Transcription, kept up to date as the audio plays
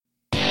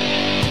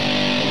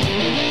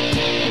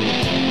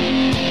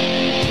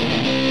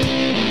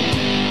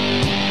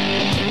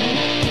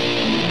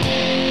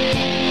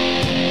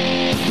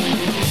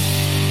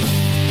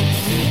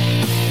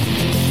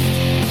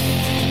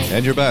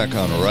And you're back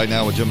on Right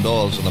Now with Jim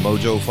Dawes on the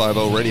Mojo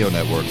 50 Radio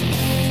Network.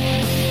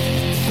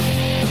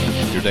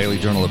 Your daily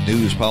journal of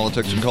news,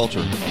 politics, and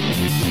culture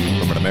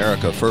from an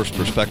America First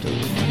perspective.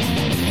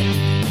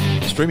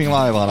 Streaming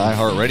live on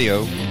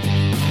iHeartRadio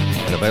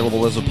and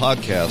available as a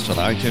podcast on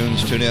iTunes,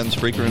 TuneIn,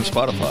 Spreaker, and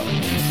Spotify.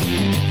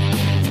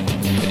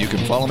 And you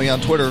can follow me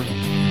on Twitter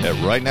at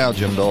Right Now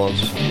Jim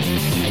Dawes.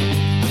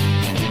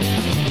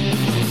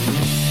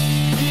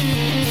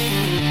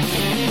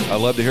 I'd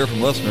love to hear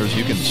from listeners.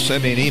 You can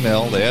send me an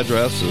email. The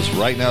address is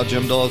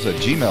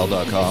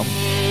rightnowjimdawes@gmail.com.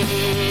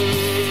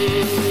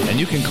 And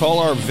you can call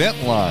our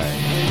vent line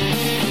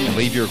and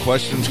leave your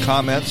questions,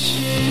 comments,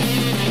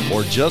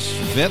 or just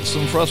vent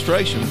some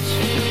frustrations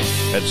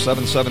at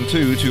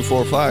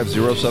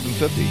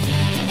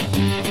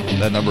 772-245-0750.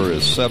 That number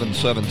is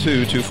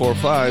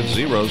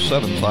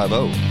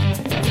 772-245-0750.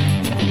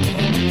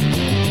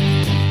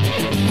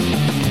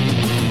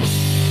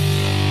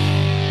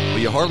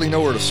 You hardly know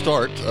where to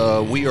start.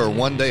 We are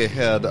one day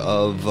ahead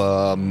of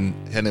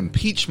an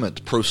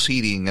impeachment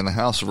proceeding in the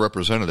House of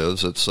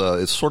Representatives. It's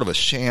sort of a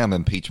sham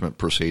impeachment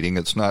proceeding.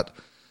 It's not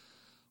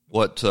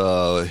what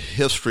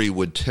history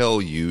would tell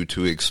you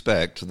to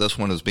expect. This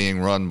one is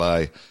being run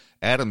by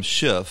Adam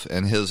Schiff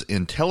and his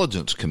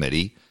Intelligence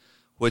Committee,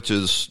 which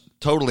is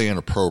totally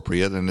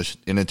inappropriate. And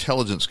an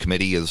Intelligence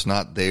Committee is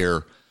not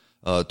there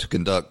to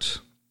conduct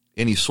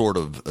any sort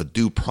of a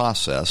due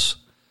process.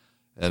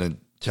 And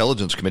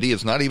Intelligence Committee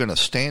is not even a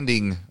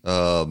standing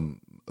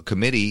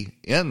committee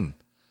in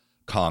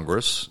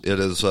Congress. It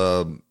is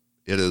a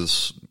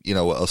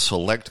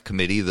select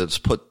committee that's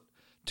put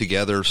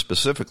together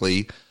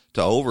specifically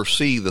to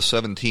oversee the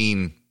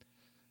 17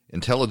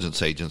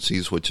 intelligence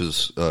agencies, which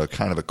is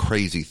kind of a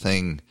crazy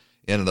thing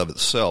in and of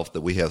itself,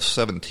 that we have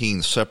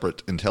 17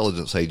 separate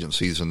intelligence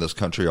agencies in this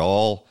country,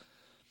 all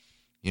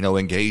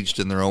engaged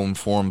in their own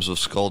forms of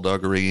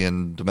skullduggery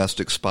and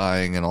domestic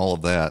spying and all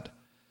of that.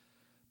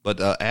 But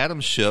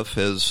Adam Schiff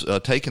has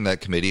taken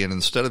that committee, and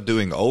instead of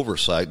doing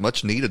oversight,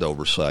 much needed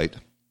oversight,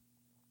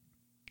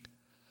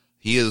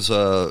 he is,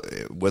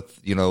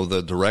 with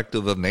the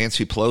directive of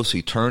Nancy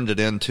Pelosi, turned it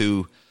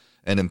into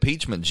an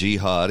impeachment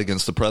jihad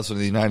against the President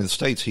of the United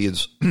States. He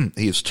has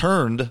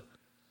turned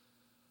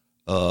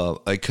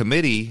a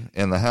committee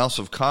in the House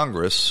of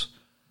Congress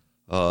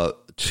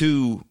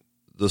to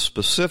the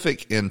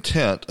specific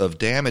intent of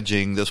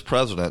damaging this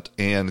president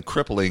and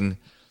crippling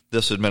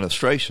this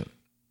administration.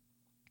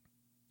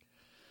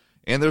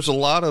 And there's a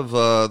lot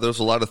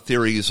of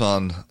theories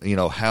on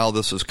how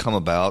this has come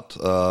about.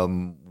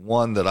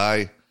 One that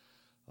I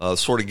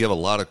sort of give a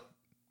lot of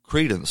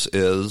credence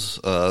is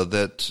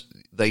that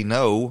they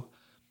know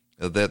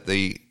that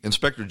the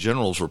Inspector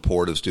General's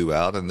report is due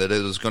out, and that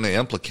it is going to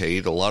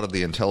implicate a lot of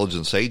the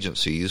intelligence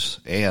agencies,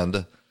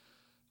 and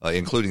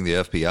including the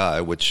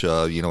FBI, which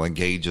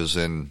engages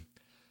in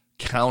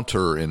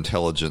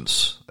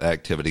counterintelligence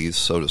activities,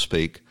 so to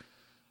speak,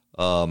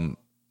 and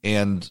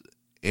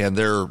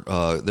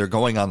they're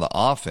going on the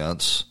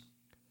offense,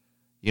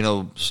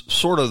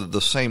 sort of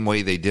the same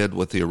way they did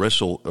with the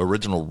original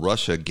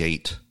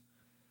Russiagate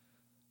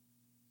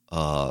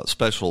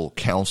special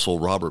counsel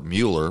Robert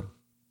Mueller,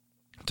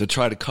 to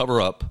try to cover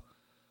up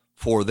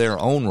for their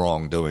own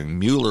wrongdoing.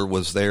 Mueller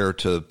was there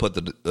to put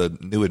the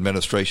new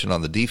administration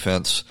on the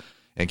defense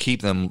and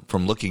keep them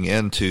from looking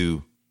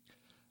into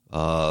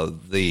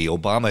the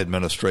Obama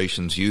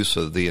administration's use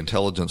of the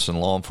intelligence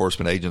and law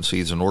enforcement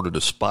agencies in order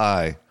to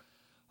spy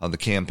on the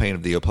campaign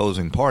of the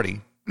opposing party.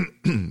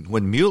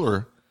 When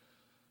Mueller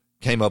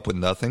came up with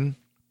nothing,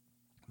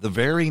 the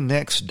very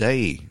next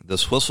day,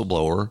 this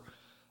whistleblower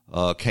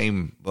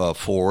came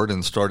forward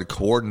and started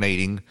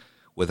coordinating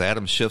with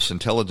Adam Schiff's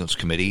Intelligence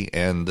Committee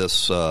and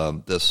this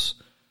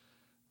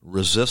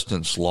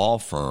resistance law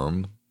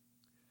firm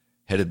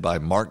headed by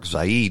Mark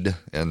Zaid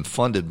and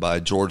funded by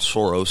George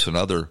Soros and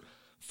other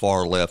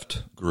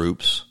far-left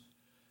groups.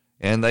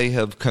 And they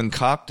have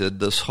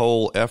concocted this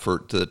whole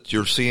effort that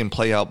you're seeing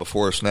play out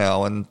before us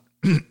now. And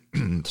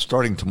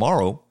starting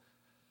tomorrow,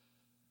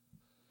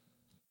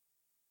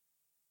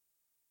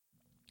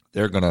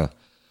 they're going to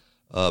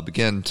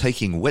begin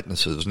taking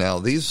witnesses. Now,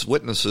 these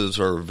witnesses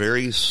are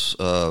very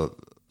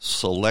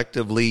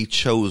selectively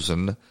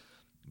chosen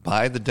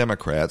by the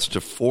Democrats to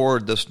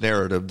forward this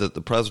narrative that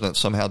the president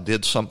somehow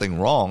did something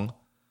wrong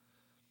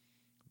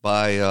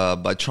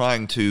by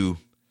trying to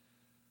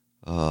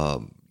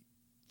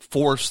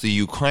force the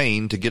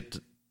Ukraine to get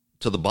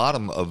to the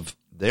bottom of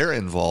their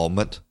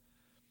involvement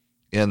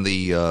in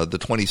the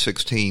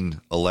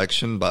 2016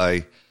 election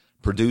by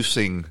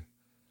producing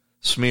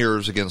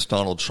smears against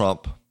Donald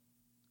Trump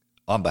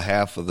on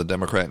behalf of the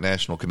Democrat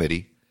National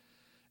Committee,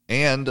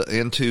 and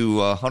into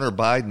Hunter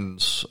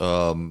Biden's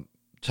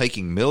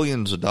taking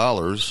millions of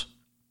dollars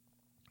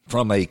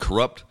from a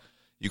corrupt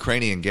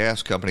Ukrainian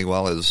gas company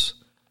while his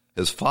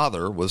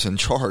father was in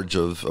charge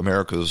of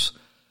America's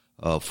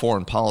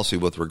foreign policy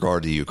with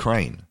regard to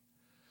Ukraine.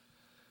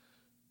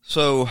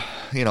 So,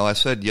 I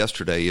said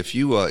yesterday, if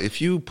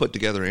you put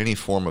together any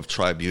form of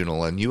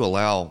tribunal and you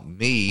allow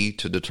me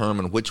to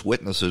determine which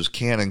witnesses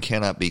can and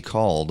cannot be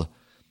called,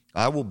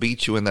 I will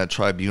beat you in that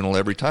tribunal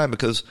every time,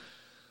 because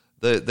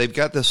they've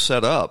got this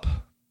set up,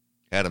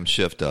 Adam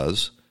Schiff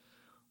does,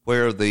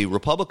 where the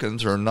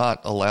Republicans are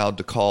not allowed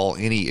to call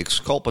any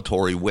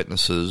exculpatory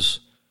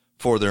witnesses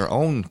for their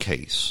own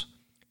case.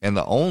 And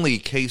the only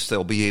case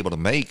they'll be able to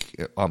make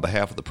on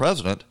behalf of the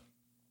president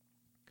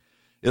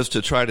is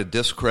to try to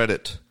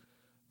discredit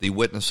the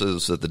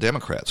witnesses that the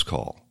Democrats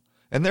call.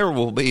 And there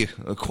will be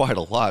quite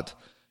a lot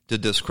to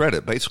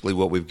discredit. Basically,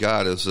 what we've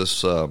got is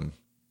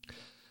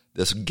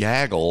this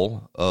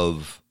gaggle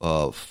of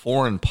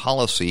foreign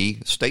policy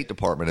State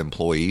Department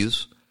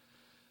employees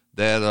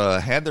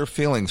that had their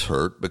feelings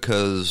hurt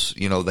because,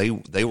 you know, they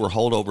were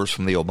holdovers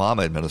from the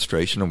Obama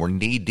administration and were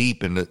knee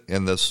deep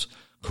in this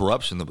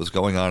corruption that was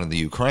going on in the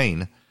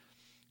Ukraine.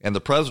 And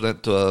the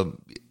president,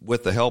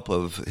 with the help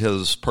of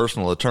his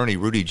personal attorney,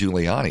 Rudy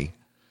Giuliani,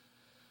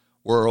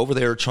 were over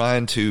there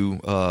trying to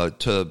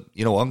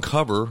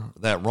uncover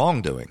that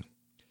wrongdoing.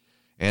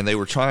 And they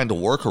were trying to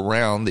work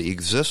around the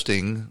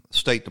existing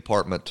State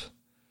Department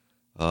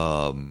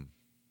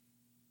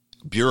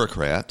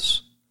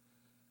bureaucrats.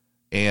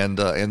 And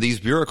these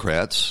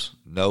bureaucrats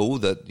know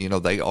that, you know,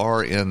 they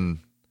are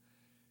in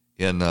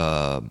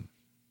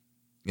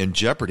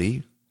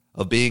jeopardy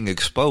of being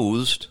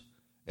exposed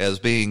as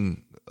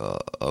being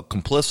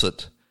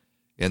complicit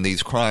in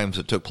these crimes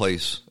that took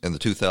place in the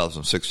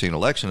 2016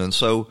 election. And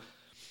so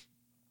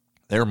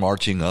they're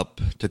marching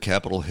up to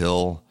Capitol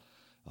Hill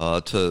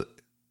to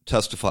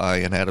testify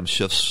in Adam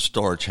Schiff's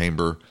Star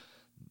Chamber,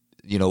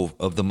 you know,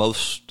 of the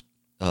most,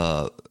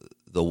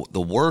 the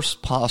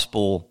worst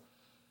possible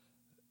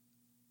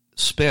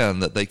spin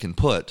that they can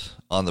put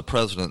on the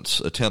president's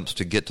attempts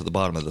to get to the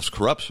bottom of this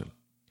corruption.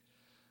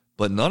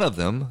 But none of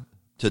them,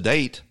 to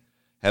date,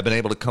 have been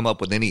able to come up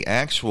with any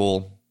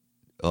actual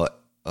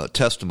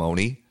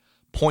testimony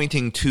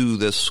pointing to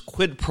this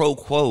quid pro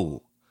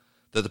quo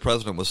that the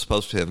president was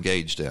supposed to have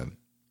engaged in.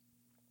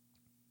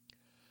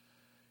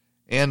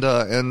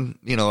 And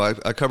you know,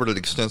 I covered it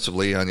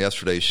extensively on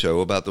yesterday's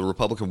show about the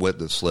Republican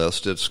witness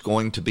list. It's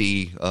going to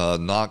be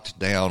knocked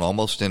down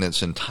almost in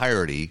its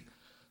entirety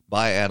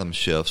by Adam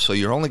Schiff. So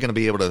you're only going to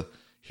be able to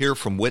hear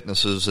from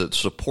witnesses that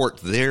support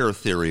their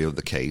theory of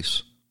the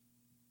case.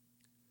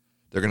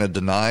 They're going to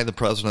deny the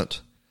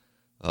president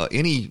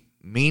any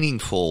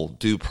meaningful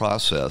due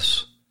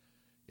process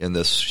in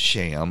this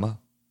sham.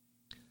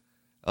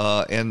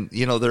 And,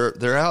 you know,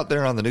 they're out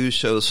there on the news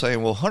shows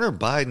saying, well, Hunter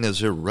Biden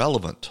is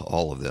irrelevant to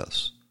all of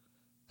this.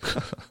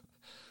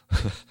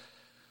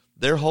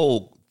 Their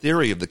whole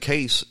theory of the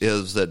case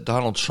is that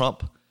Donald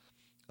Trump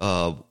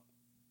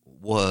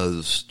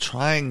was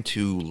trying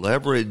to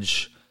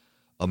leverage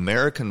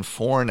American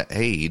foreign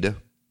aid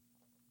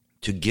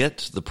to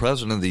get the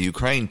president of the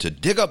Ukraine to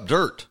dig up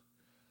dirt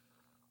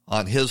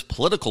on his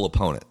political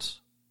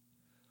opponents.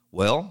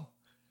 Well,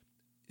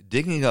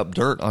 digging up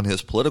dirt on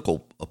his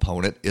political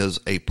opponent is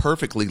a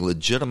perfectly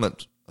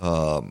legitimate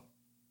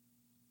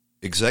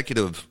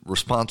executive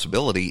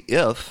responsibility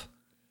if,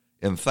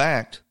 in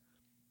fact,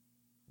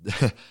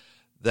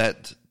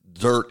 that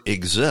dirt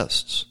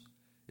exists.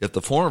 If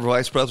the former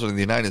vice president of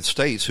the United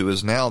States, who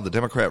is now the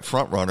Democrat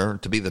frontrunner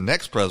to be the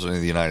next president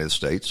of the United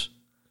States,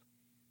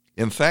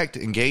 in fact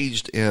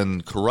engaged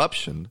in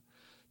corruption,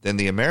 then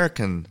the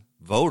American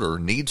voter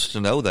needs to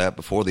know that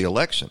before the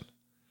election.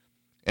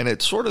 And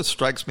it sort of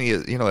strikes me,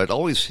 you know, it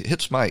always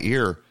hits my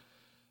ear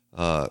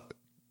kind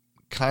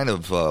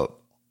of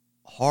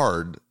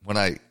hard when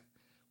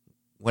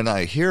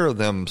I hear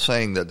them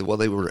saying that,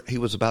 well, he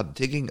was about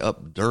digging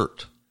up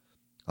dirt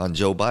on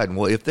Joe Biden.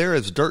 Well, if there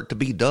is dirt to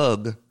be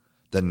dug,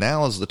 then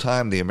now is the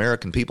time the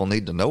American people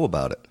need to know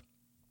about it.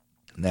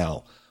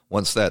 Now,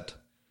 once that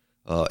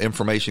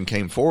information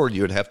came forward,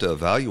 you would have to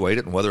evaluate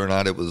it and whether or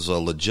not it was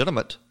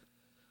legitimate.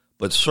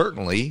 But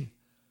certainly,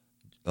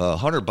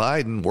 Hunter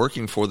Biden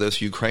working for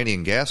this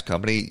Ukrainian gas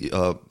company,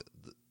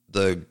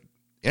 the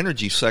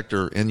energy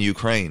sector in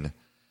Ukraine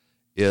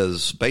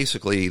is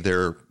basically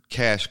their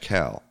cash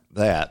cow.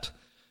 That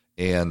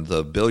and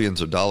the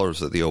billions of dollars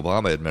that the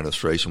Obama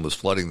administration was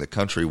flooding the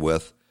country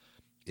with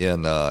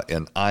in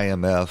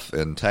IMF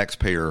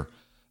and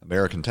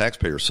American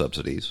taxpayer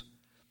subsidies.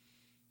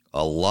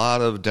 A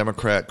lot of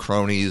Democrat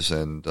cronies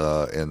and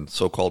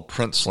so-called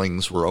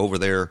princelings were over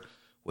there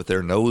with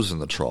their nose in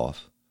the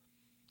trough.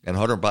 And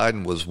Hunter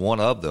Biden was one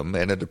of them.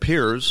 And it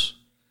appears,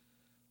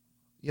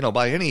 you know,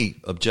 by any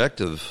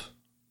objective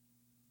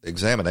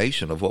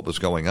examination of what was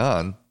going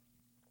on,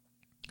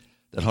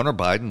 that Hunter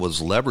Biden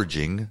was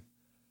leveraging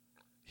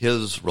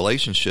his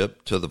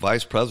relationship to the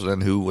vice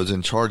president who was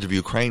in charge of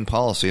Ukraine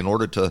policy in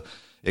order to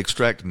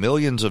extract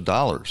millions of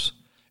dollars.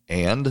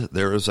 And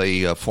there is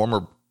a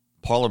former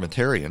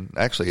parliamentarian,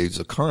 actually he's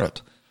a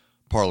current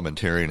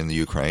parliamentarian in the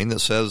Ukraine, that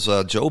says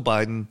Joe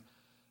Biden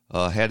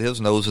had his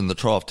nose in the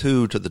trough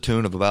too, to the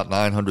tune of about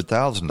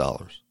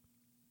 $900,000.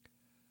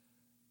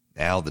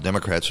 Now the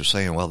Democrats are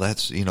saying, well,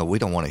 that's, you know, we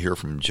don't want to hear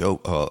from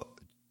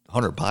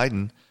Hunter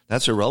Biden.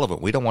 That's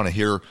irrelevant. We don't want to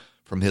hear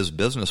from his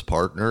business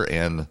partner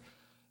and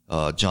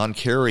John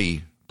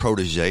Kerry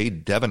protege,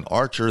 Devin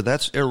Archer.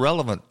 That's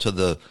irrelevant to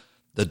the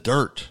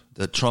dirt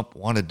that Trump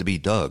wanted to be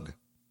dug.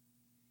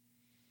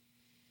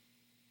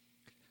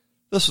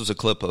 This is a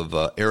clip of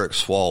Eric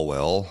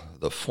Swalwell,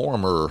 the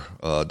former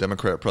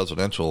Democrat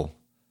presidential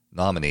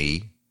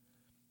nominee,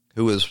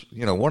 who is,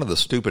 one of the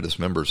stupidest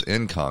members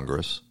in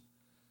Congress,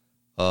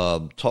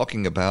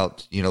 talking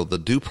about,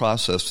 the due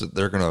process that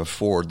they're going to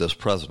afford this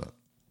president.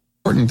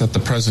 Important that the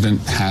president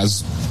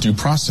has due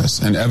process,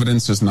 and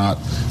evidence is not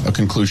a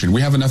conclusion. We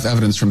have enough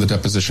evidence from the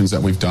depositions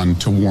that we've done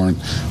to warrant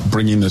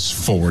bringing this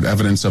forward,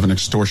 evidence of an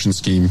extortion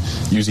scheme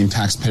using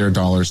taxpayer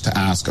dollars to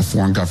ask a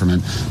foreign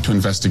government to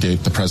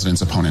investigate the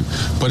president's opponent.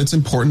 But it's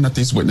important that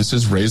these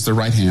witnesses raise their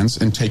right hands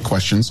and take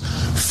questions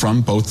from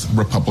both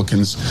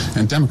Republicans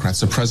and Democrats.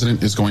 The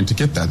president is going to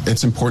get that.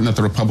 It's important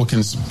that the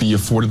Republicans be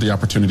afforded the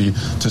opportunity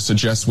to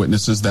suggest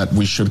witnesses that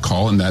we should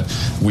call and that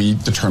we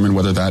determine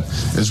whether that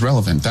is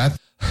relevant.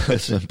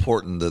 It's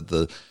important that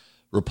the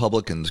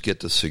Republicans get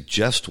to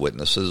suggest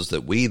witnesses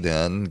that we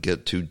then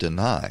get to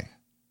deny.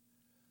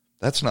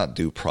 That's not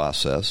due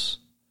process.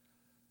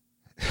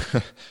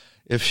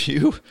 If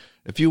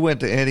you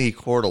went to any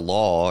court of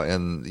law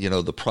and,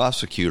 the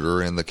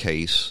prosecutor in the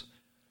case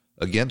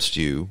against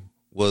you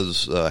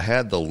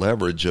had the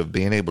leverage of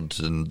being able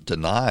to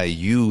deny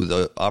you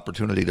the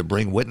opportunity to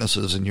bring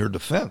witnesses in your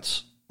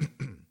defense,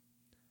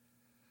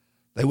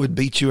 they would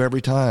beat you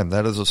every time.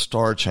 That is a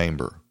star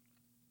chamber.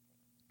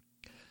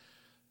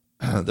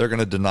 They're going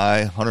to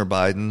deny Hunter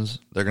Biden's.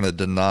 They're going to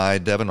deny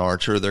Devin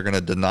Archer. They're going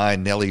to deny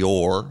Nellie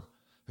Orr,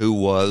 who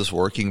was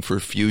working for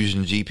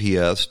Fusion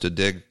GPS to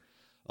dig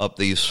up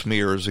these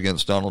smears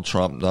against Donald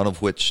Trump, none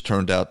of which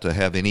turned out to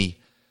have any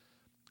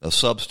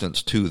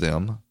substance to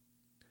them.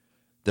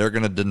 They're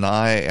going to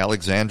deny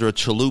Alexandra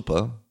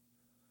Chalupa,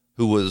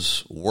 who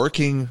was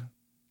working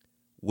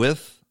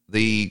with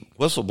the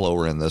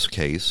whistleblower in this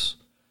case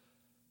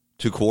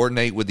to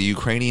coordinate with the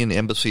Ukrainian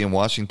embassy in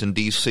Washington,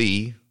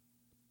 D.C.,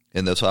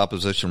 in this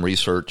opposition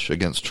research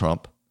against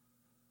Trump.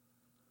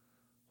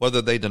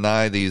 Whether they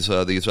deny these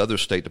other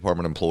State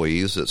Department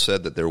employees that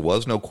said that there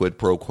was no quid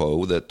pro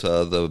quo, that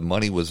the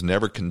money was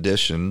never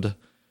conditioned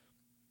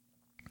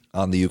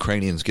on the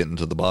Ukrainians getting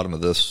to the bottom of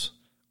this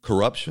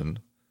corruption,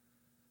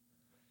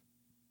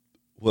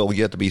 well,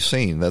 yet to be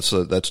seen.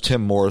 That's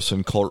Tim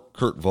Morrison,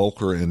 Kurt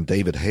Volker, and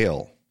David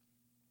Hale.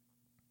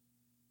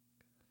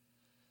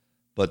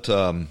 But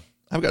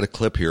I've got a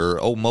clip here.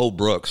 Mo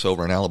Brooks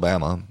over in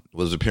Alabama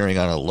was appearing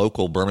on a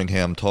local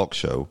Birmingham talk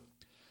show,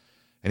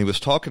 and he was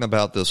talking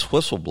about this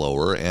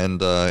whistleblower,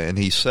 and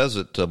he says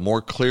it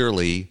more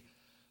clearly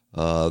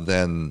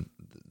than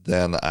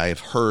I've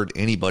heard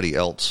anybody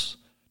else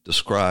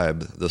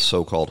describe the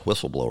so-called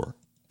whistleblower.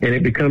 And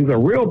it becomes a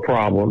real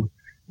problem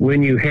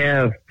when you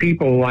have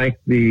people like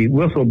the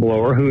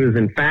whistleblower, who is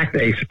in fact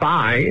a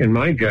spy, in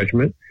my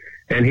judgment,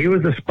 and he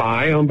was a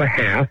spy on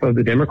behalf of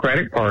the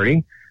Democratic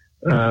Party,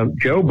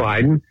 Joe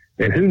Biden,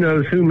 and who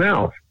knows whom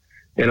else.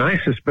 And I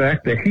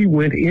suspect that he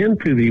went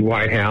into the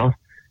White House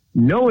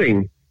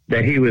knowing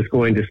that he was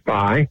going to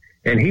spy,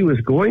 and he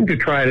was going to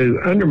try to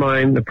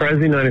undermine the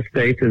President of the United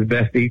States as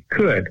best he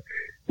could.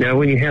 Now,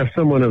 when you have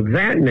someone of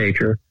that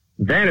nature,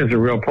 that is a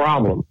real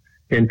problem.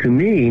 And to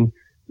me,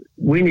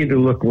 we need to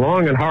look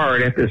long and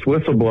hard at this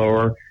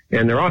whistleblower,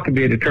 and there ought to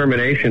be a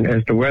determination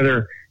as to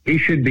whether he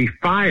should be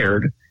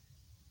fired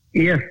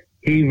if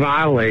he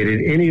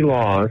violated any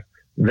laws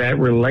that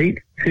relate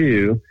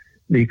to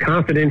the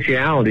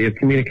confidentiality of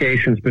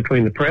communications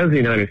between the President of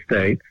the United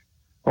States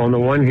on the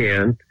one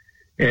hand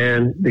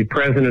and the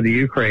President of the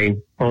Ukraine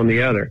on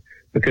the other.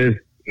 Because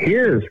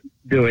his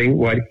doing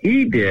what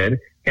he did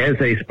as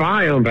a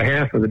spy on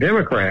behalf of the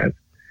Democrats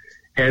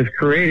has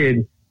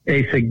created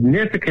a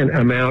significant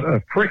amount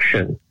of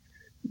friction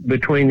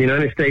between the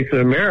United States of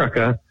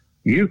America,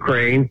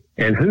 Ukraine,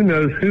 and who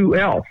knows who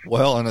else.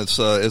 Well, and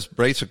it's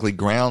basically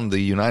ground the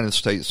United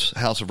States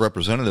House of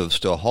Representatives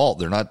to a halt.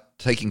 They're not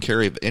taking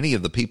care of any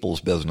of the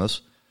people's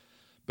business,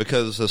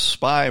 because a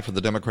spy for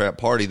the Democrat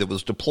Party that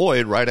was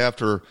deployed right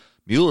after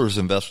Mueller's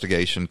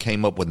investigation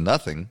came up with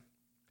nothing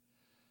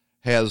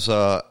has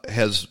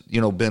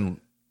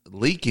been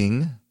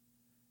leaking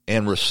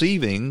and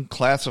receiving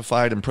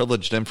classified and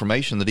privileged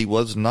information that he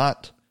was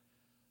not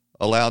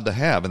allowed to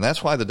have. And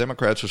that's why the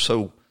Democrats are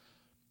so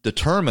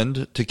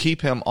determined to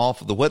keep him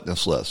off of the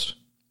witness list.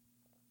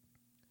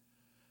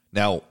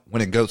 Now,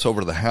 when it goes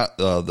over to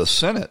the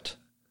Senate,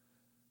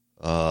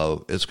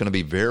 it's going to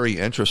be very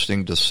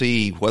interesting to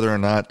see whether or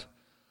not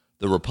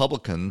the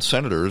Republican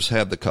senators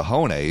have the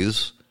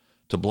cojones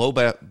to blow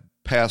back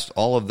past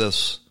all of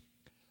this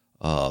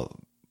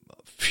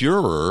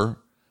furor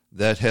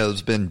that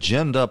has been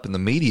ginned up in the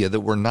media, that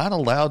we're not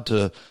allowed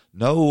to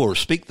know or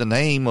speak the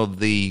name of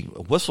the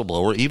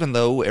whistleblower, even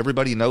though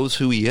everybody knows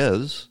who he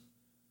is.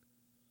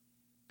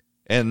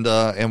 And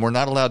we're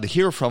not allowed to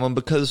hear from him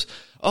because,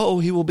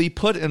 he will be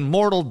put in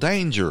mortal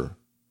danger.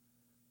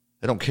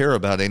 They don't care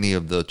about any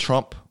of the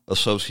Trump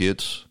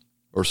associates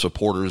or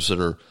supporters that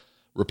are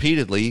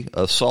repeatedly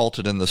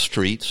assaulted in the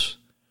streets,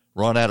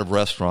 run out of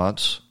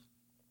restaurants,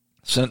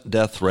 sent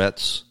death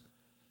threats,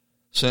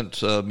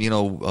 sent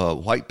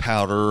white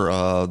powder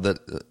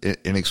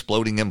in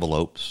exploding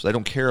envelopes. They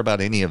don't care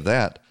about any of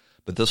that.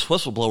 But this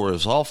whistleblower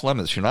is off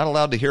limits. You're not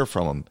allowed to hear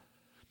from him.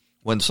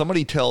 When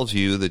somebody tells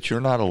you that you're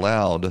not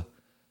allowed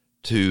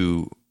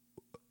to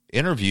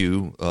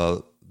interview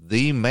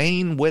the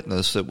main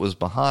witness that was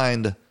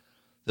behind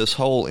this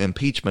whole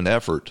impeachment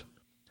effort,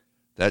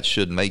 that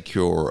should make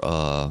your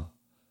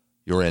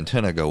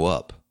antenna go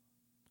up,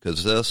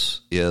 because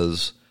this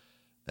is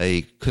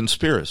a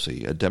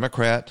conspiracy, a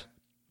Democrat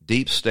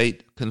deep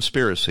state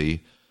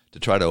conspiracy to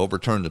try to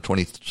overturn the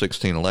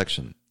 2016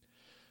 election.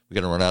 We're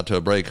going to run out to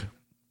a break.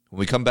 When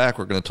we come back,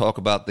 we're going to talk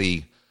about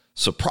the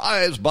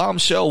surprise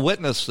bombshell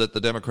witness that the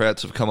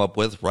Democrats have come up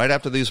with right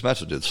after these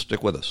messages.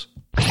 Stick with us.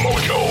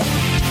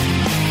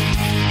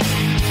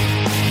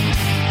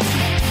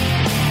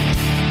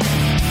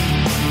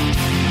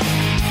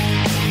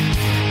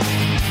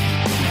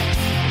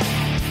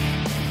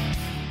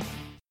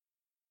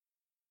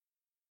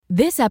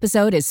 This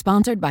episode is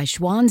sponsored by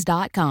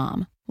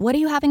Schwans.com. What are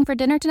you having for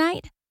dinner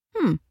tonight?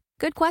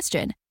 Good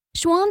question.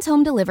 Schwann's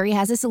Home Delivery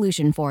has a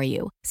solution for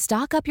you.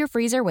 Stock up your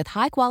freezer with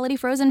high-quality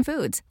frozen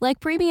foods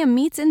like premium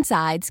meats and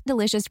sides,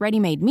 delicious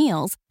ready-made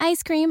meals,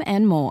 ice cream,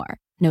 and more.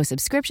 No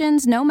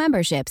subscriptions, no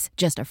memberships,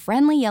 just a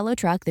friendly yellow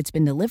truck that's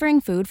been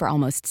delivering food for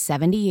almost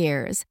 70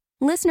 years.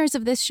 Listeners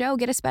of this show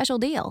get a special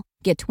deal.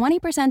 Get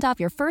 20% off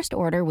your first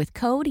order with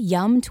code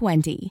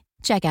YUM20.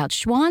 Check out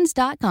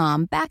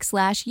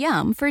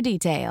schwans.com/yum for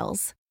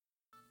details.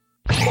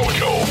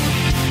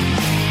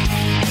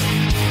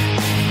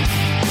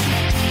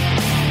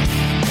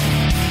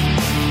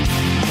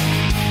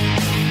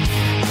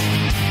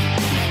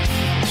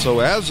 So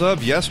as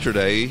of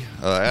yesterday,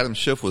 Adam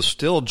Schiff was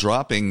still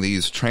dropping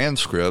these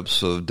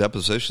transcripts of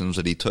depositions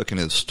that he took in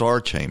his Star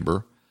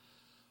Chamber.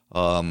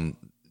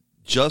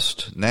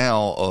 Just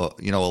now,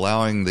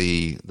 allowing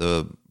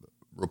the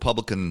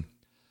Republican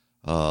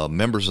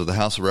members of the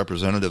House of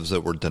Representatives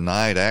that were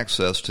denied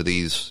access to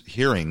these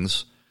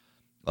hearings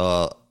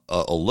a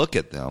look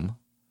at them.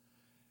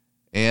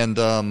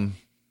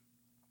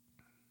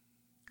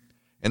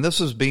 And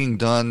this is being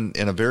done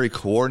in a very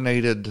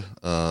coordinated,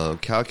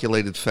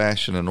 calculated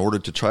fashion in order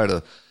to try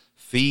to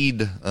feed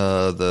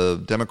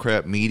the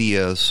Democrat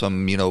media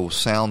some,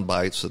 sound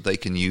bites that they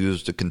can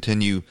use to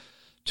continue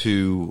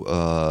to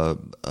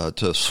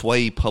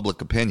sway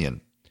public opinion.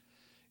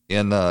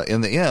 In the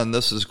end,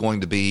 this is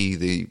going to be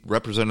the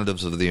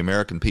representatives of the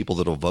American people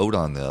that will vote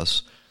on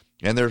this,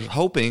 and they're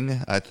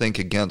hoping, I think,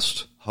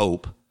 against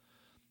hope,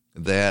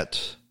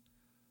 that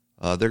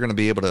they're going to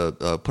be able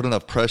to put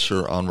enough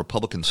pressure on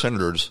Republican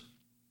senators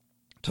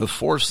to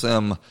force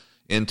them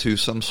into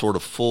some sort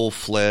of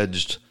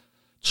full-fledged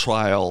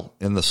trial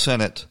in the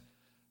Senate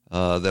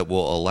that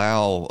will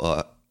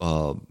allow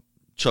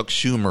Chuck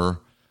Schumer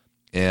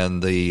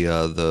and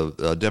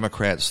the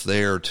Democrats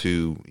there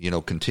to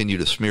continue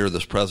to smear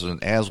this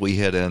president as we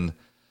head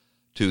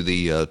into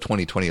the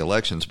 2020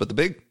 elections. But the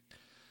big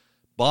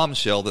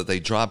bombshell that they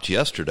dropped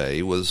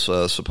yesterday was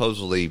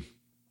supposedly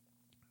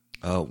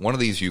one of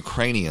these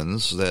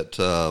Ukrainians that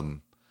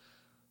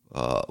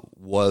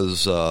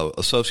was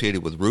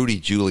associated with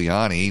Rudy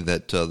Giuliani,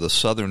 that the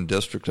Southern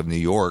District of New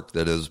York,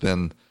 that has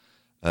been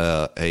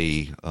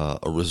a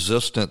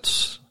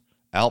resistance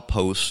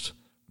outpost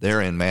there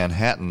in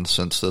Manhattan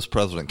since this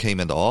president came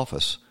into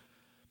office.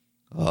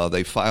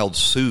 They filed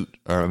suit,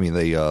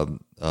 they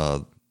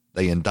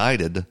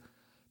indicted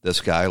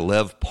this guy,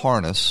 Lev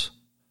Parnas.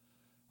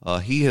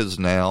 He has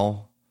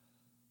now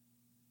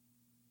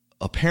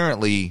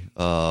apparently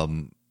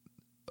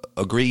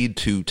agreed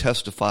to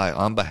testify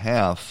on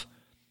behalf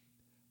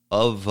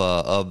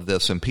of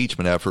this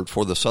impeachment effort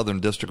for the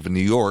Southern District of New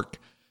York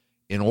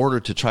in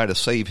order to try to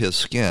save his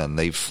skin.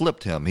 They've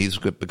flipped him. He's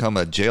become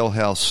a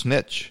jailhouse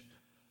snitch.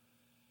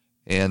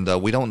 And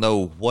we don't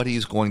know what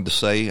he's going to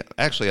say.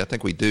 Actually, I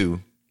think we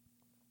do.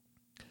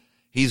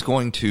 He's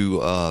going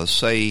to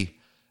say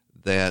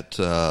that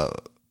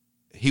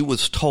he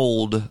was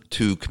told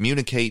to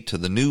communicate to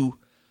the new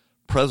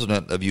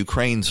president of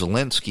Ukraine,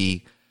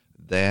 Zelensky,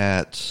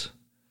 that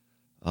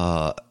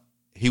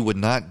he would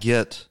not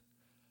get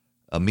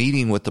a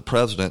meeting with the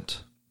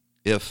president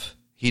if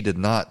he did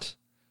not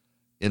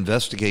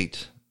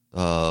investigate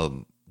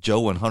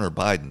Joe and Hunter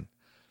Biden.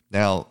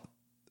 Now,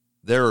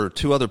 there are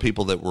two other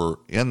people that were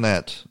in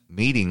that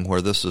meeting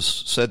where this is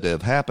said to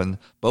have happened,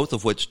 both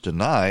of which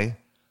deny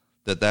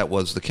that that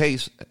was the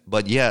case,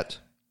 but yet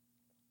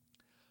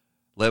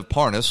Lev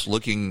Parnas,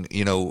 looking,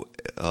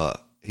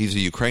 he's a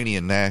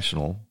Ukrainian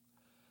national,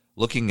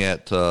 looking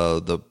at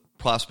the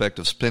prospect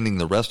of spending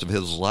the rest of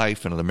his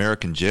life in an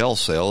American jail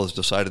cell, has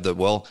decided that,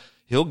 well,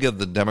 he'll give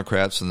the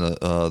Democrats and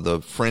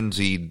the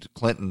frenzied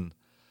Clinton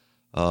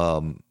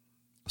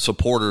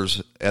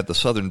supporters at the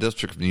Southern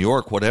District of New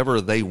York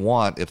whatever they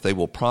want if they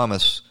will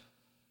promise,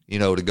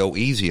 to go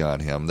easy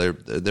on him.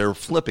 They're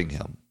flipping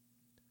him.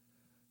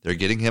 They're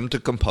getting him to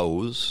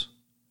compose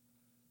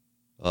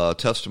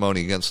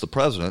testimony against the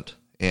president,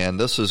 and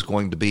this is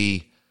going to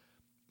be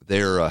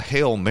their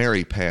Hail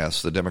Mary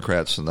pass, the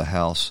Democrats in the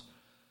House.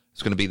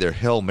 It's going to be their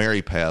Hail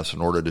Mary pass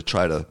in order to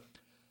try to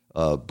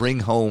bring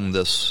home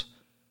this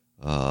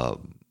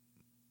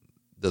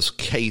this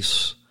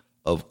case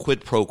of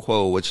quid pro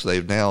quo, which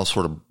they've now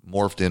sort of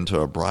morphed into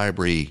a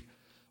bribery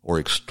or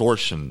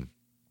extortion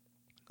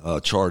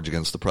charge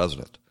against the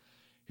president.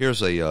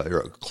 Here's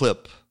a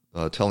clip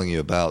telling you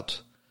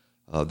about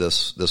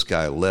this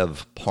guy,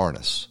 Lev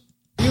Parnas.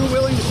 Are you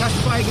willing to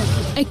testify against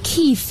him? A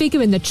key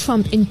figure in the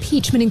Trump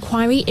impeachment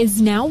inquiry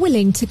is now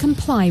willing to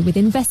comply with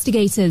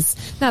investigators.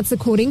 That's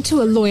according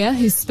to a lawyer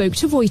who spoke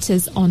to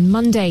Reuters on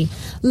Monday.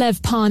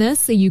 Lev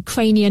Parnas, a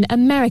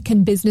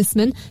Ukrainian-American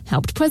businessman,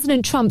 helped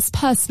President Trump's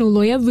personal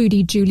lawyer,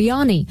 Rudy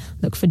Giuliani,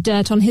 look for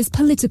dirt on his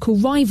political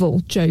rival,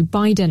 Joe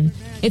Biden.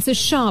 It's a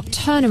sharp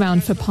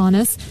turnaround for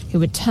Parnas,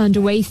 who had turned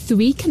away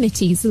 3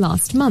 committees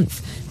last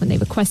month when they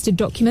requested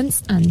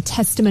documents and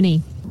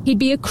testimony. He'd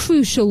be a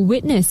crucial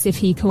witness if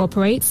he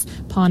cooperates.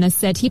 Parnas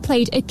said he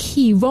played a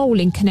key role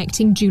in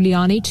connecting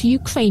Giuliani to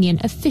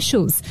Ukrainian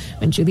officials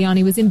when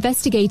Giuliani was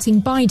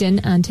investigating Biden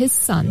and his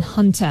son,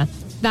 Hunter.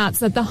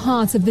 That's at the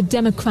heart of the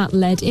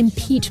Democrat-led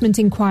impeachment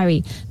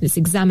inquiry that's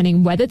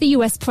examining whether the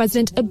U.S.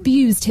 president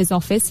abused his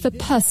office for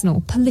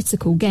personal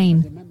political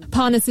gain.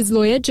 Parnas'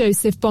 lawyer,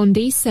 Joseph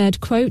Bondi, said,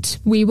 quote,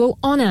 "We will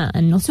honour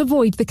and not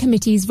avoid the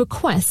committee's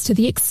requests to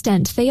the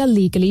extent they are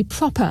legally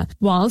proper,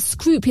 while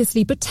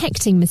scrupulously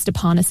protecting Mr.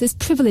 Parnas'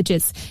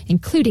 privileges,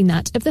 including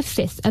that of the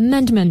Fifth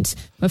Amendment."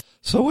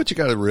 So what you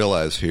got to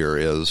realize here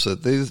is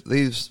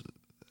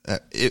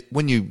that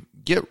when you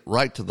get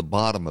right to the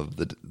bottom of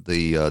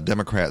the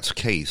Democrats'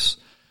 case,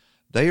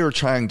 they are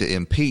trying to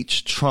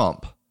impeach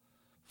Trump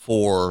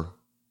for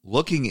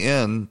looking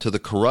into the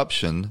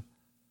corruption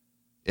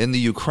in the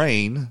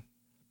Ukraine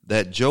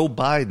that Joe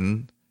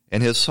Biden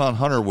and his son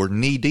Hunter were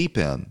knee-deep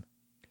in.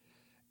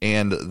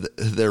 And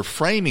they're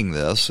framing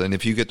this, and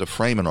if you get to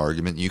frame an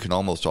argument, you can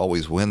almost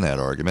always win that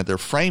argument. They're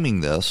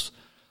framing this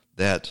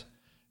that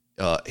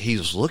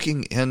he's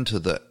looking into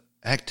the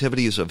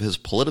activities of his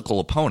political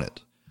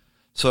opponent.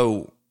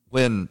 So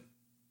when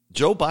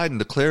Joe Biden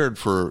declared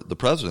for the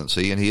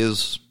presidency, and he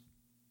is,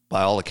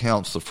 by all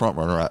accounts, the front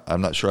runner, I'm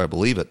not sure I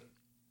believe it,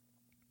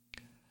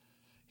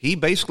 he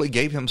basically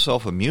gave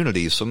himself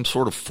immunity, some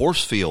sort of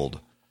force field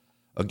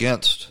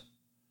against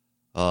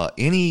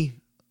any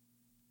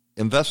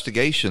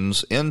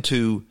investigations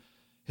into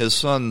his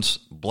son's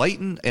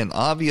blatant and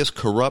obvious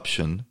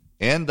corruption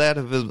and that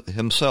of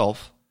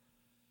himself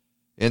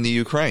in the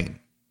Ukraine.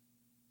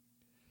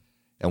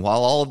 And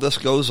while all of this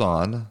goes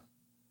on,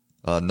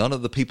 none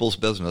of the people's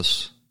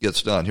business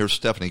gets done. Here's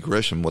Stephanie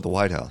Grisham with the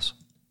White House.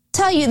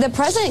 Tell you, the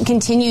president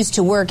continues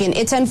to work, and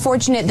it's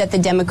unfortunate that the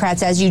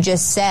Democrats, as you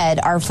just said,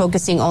 are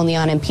focusing only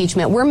on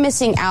impeachment. We're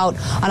missing out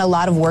on a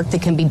lot of work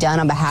that can be done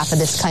on behalf of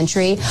this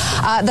country.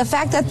 The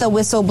fact that the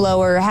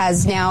whistleblower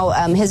has now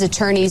his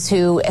attorneys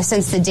who,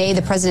 since the day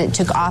the president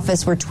took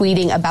office, were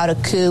tweeting about a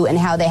coup and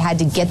how they had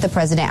to get the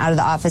president out of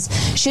the office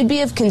should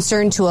be of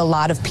concern to a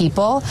lot of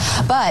people.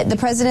 But the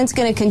president's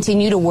going to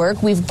continue to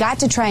work. We've got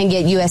to try and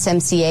get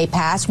USMCA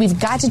passed. We've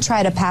got to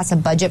try to pass a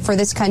budget for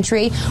this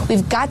country.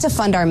 We've got to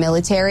fund our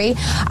military.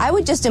 I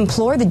would just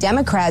implore the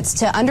Democrats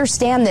to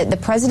understand that the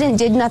president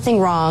did nothing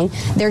wrong.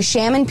 Their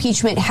sham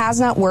impeachment has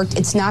not worked.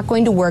 It's not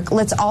going to work.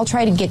 Let's all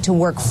try to get to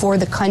work for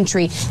the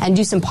country and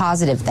do some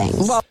positive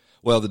things.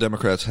 Well, the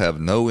Democrats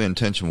have no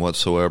intention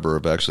whatsoever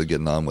of actually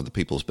getting on with the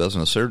people's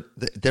business.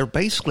 They're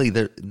basically,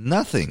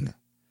 nothing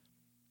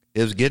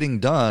is getting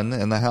done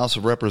in the House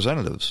of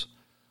Representatives,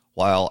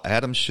 while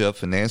Adam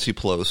Schiff and Nancy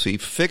Pelosi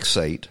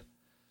fixate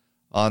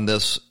on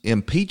this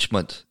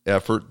impeachment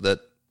effort that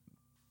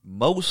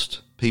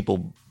most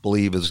people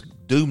believe is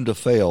doomed to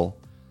fail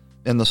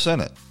in the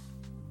Senate.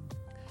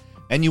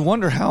 And you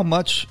wonder how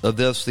much of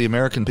this the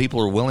American people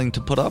are willing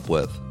to put up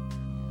with.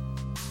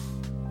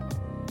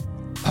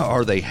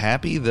 Are they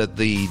happy that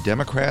the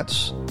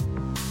Democrats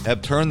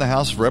have turned the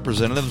House of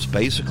Representatives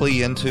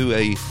basically into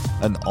an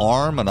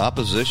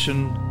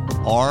opposition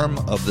arm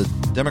of the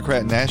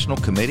Democrat National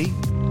Committee?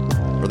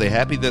 Are they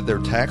happy that their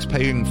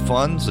tax-paying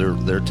funds,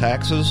 their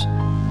taxes,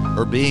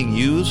 are being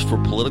used for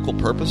political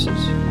purposes?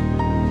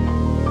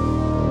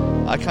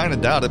 I kind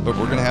of doubt it, but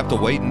we're going to have to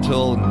wait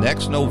until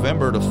next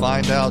November to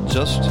find out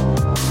just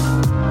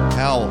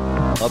how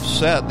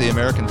upset the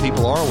American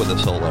people are with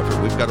this whole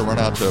effort. We've got to run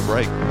out to a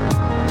break.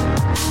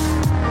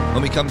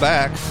 When we come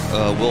back,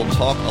 we'll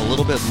talk a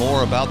little bit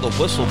more about the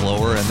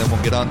whistleblower, and then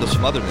we'll get on to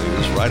some other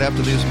news right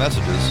after these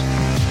messages.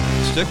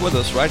 Stick with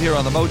us right here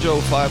on the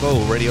Mojo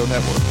 50 Radio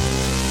Network.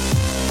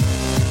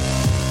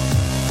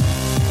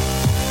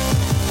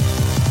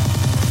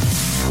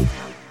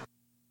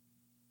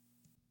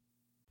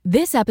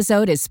 This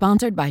episode is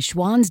sponsored by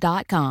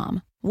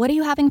Schwans.com. What are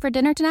you having for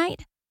dinner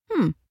tonight?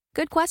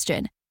 Good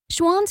question.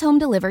 Schwans Home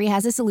Delivery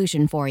has a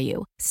solution for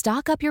you.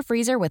 Stock up your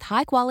freezer with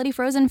high-quality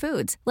frozen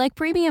foods like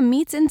premium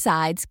meats and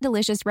sides,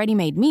 delicious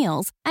ready-made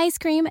meals, ice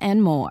cream,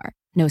 and more.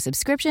 No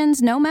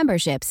subscriptions, no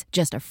memberships,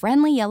 just a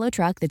friendly yellow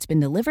truck that's been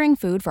delivering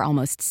food for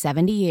almost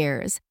 70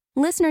 years.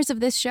 Listeners of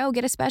this show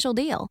get a special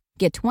deal.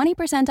 Get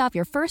 20% off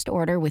your first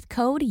order with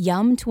code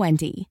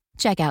YUM20.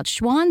 Check out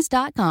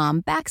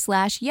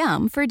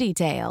schwans.com/YUM for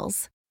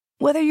details.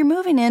 Whether you're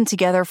moving in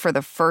together for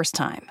the first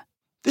time,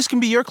 This can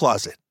be your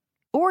closet.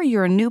 or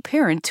you're a new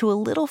parent to a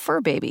little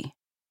fur baby,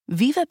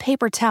 Viva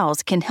paper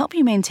towels can help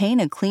you maintain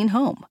a clean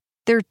home.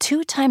 They're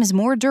 2 times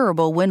more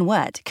durable when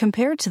wet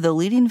compared to the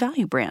leading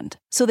value brand,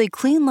 so they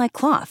clean like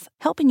cloth,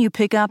 helping you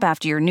pick up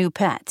after your new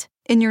pet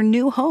in your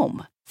new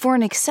home. For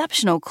an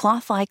exceptional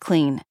cloth-like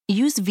clean,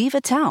 use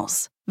Viva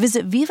towels.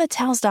 Visit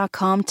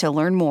vivatowels.com to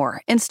learn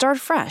more and start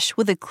fresh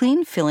with a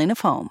clean feeling of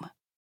home.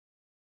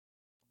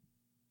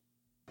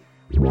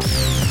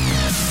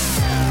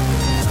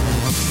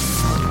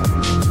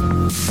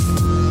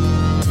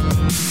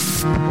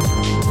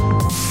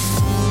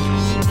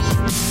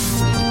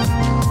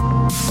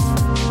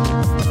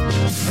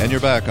 And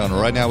you're back on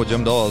Right Now with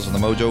Jim Dawes on the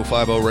Mojo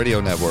 50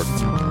 Radio Network.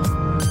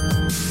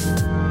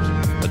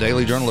 A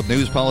daily journal of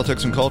news,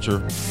 politics, and culture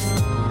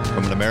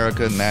from an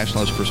American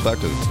nationalist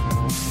perspective.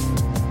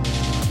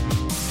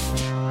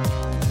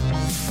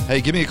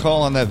 Hey, give me a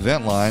call on that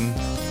vent line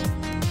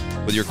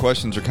with your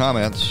questions or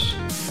comments.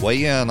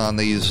 Weigh in on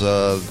these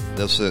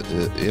this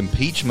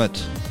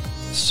impeachment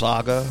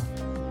saga.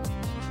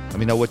 Let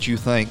me know what you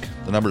think.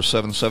 The number is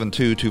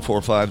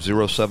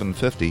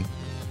 772-245-0750.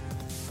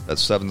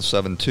 That's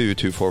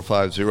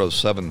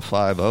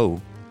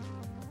 772-245-0750.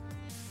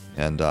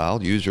 And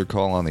I'll use your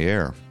call on the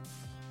air.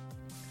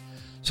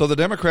 So the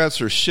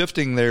Democrats are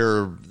shifting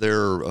their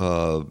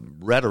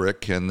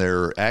rhetoric and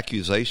their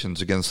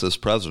accusations against this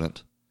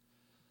president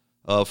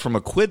from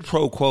a quid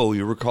pro quo.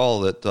 You recall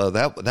that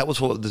that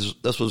was what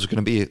this was going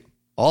to be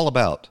all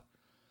about.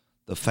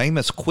 The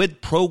famous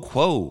quid pro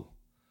quo.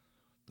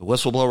 The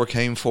whistleblower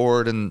came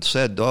forward and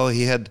said,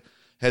 he had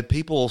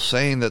people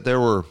saying that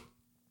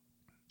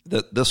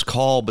that this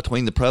call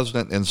between the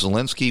president and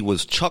Zelensky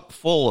was chock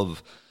full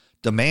of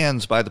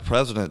demands by the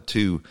president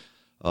to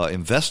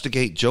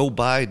investigate Joe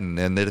Biden,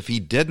 and that if he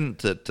didn't,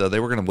 that they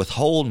were going to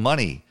withhold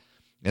money,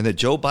 and that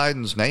Joe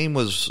Biden's name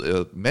was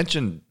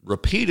mentioned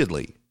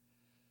repeatedly.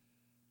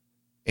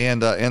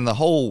 And the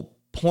whole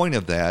point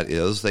of that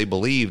is they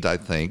believed, I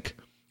think,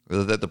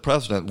 that the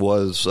president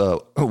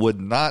would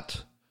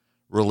not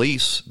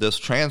release this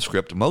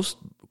transcript.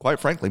 Quite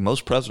frankly,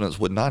 most presidents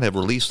would not have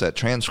released that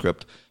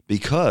transcript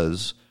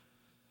because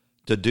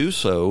to do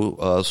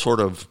so sort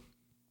of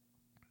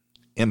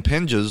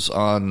impinges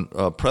on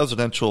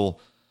presidential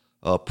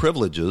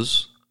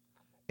privileges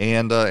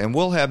and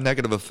will have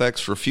negative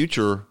effects for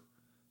future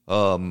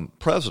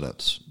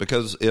presidents.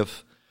 Because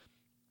if,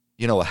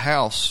 a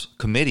House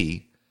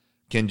committee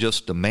can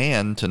just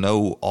demand to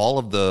know all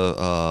of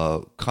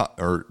the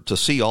or to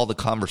see all the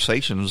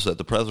conversations that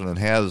the president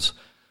has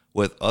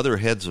with other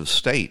heads of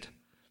state,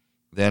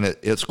 then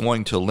it's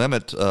going to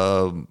limit,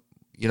 the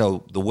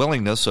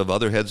willingness of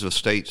other heads of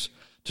states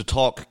to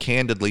talk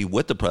candidly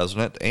with the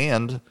president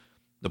and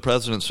the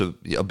president's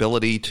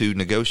ability to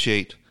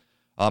negotiate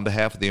on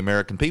behalf of the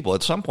American people.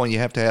 At some point, you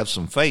have to have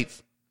some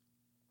faith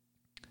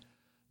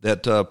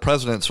that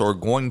presidents are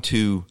going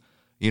to,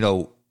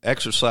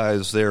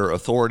 exercise their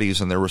authorities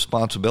and their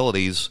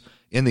responsibilities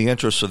in the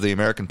interests of the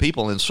American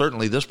people. And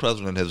certainly this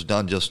president has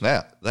done just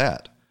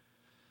that.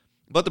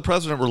 But the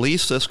president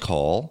released this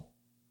call,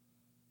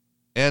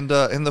 and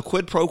the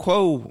quid pro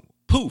quo,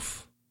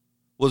 poof,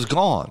 was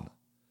gone.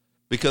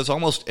 Because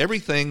almost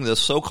everything this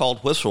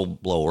so-called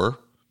whistleblower,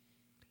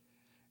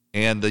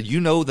 and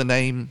you know the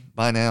name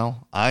by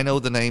now, I know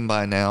the name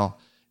by now.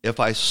 If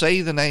I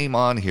say the name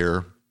on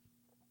here,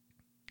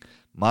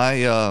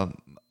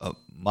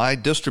 my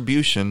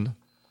distribution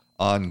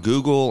on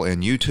Google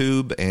and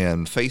YouTube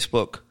and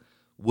Facebook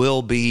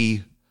will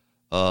be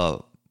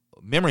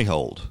memory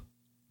hold.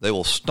 They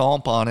will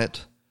stomp on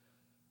it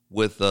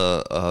with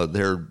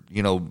their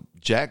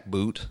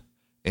jackboot,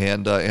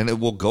 and it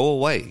will go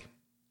away.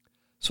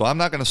 So I'm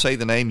not going to say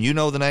the name. You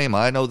know the name.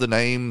 I know the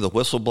name. The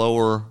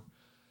whistleblower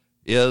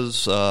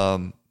is,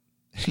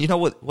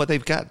 what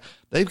they've got?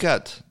 They've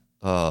got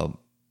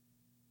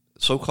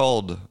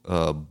so-called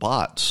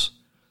bots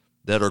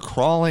that are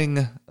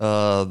crawling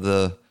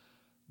the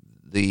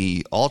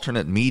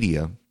alternate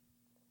media,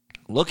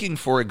 looking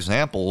for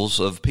examples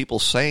of people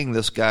saying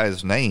this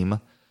guy's name,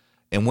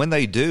 and when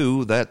they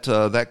do,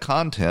 that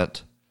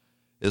content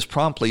is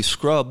promptly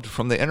scrubbed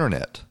from the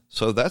internet.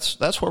 So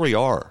that's where we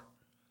are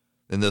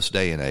in this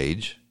day and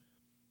age.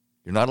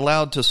 You're not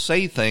allowed to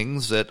say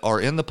things that are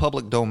in the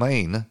public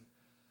domain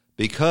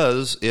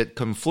because it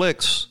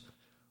conflicts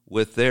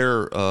with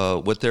their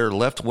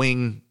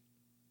left-wing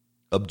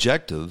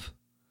objective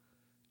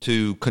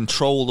to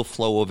control the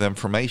flow of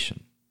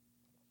information.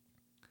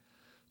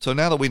 So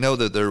now that we know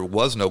that there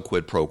was no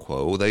quid pro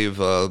quo,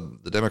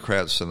 the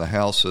Democrats in the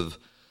House have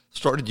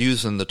started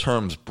using the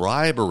terms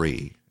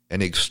bribery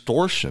and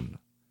extortion.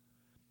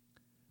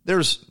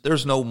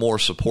 There's no more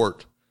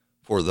support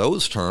for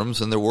those terms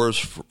than there was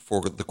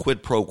for the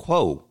quid pro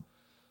quo.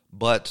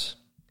 But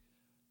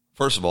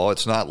first of all,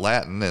 it's not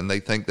Latin, and they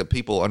think that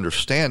people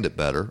understand it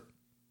better,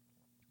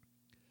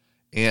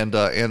 and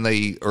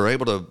they are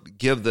able to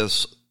give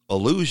this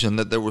illusion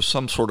that there was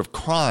some sort of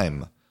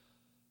crime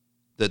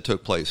that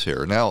took place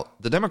here. Now,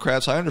 the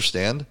Democrats, I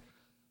understand,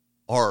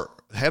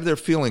 have their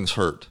feelings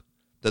hurt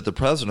that the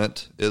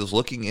president is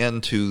looking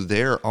into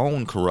their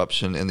own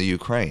corruption in the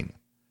Ukraine.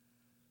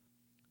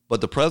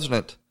 But the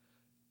president,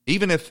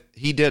 even if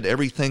he did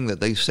everything that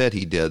they said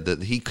he did,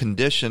 that he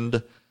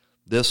conditioned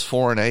this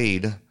foreign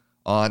aid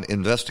on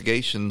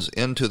investigations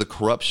into the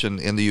corruption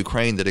in the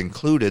Ukraine that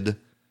included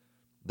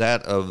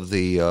that of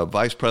the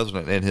vice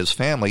president and his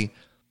family,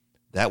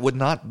 that would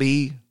not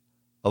be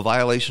a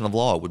violation of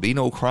law. It would be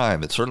no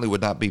crime. It certainly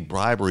would not be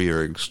bribery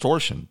or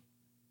extortion.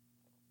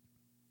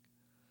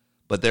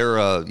 But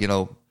they're,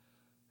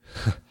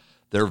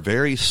 they're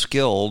very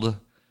skilled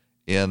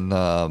in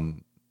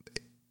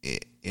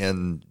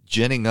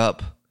ginning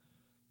up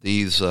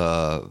these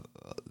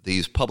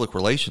public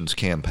relations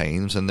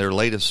campaigns, and their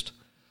latest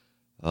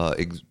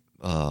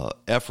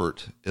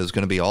effort is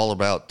going to be all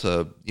about,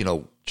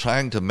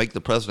 trying to make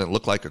the president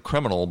look like a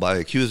criminal by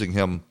accusing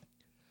him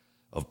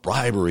of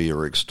bribery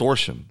or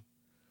extortion.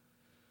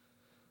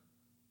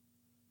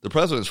 The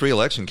president's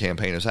reelection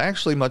campaign is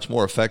actually much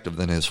more effective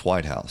than his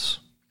White House.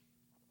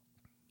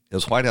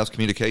 His White House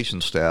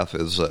communications staff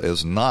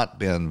has not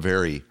been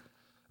very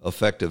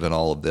effective in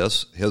all of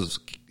this.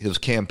 His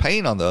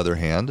campaign, on the other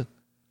hand,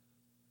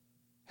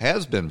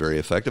 has been very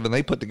effective, and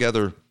they put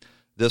together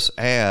this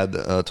ad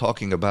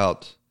talking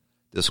about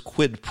this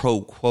quid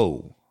pro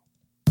quo.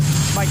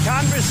 My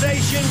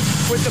conversation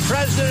with the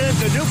president,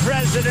 the new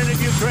president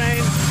of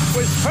Ukraine,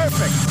 was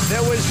perfect.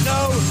 There was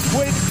no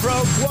quid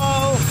pro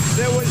quo.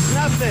 There was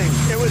nothing.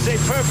 It was a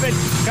perfect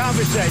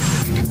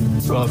conversation.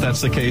 Well, if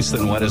that's the case,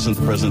 then why doesn't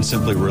the president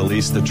simply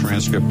release the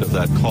transcript of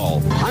that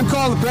call? I'm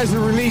calling the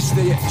president to release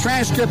the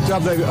transcript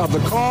of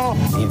the call.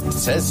 He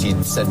says he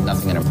said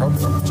nothing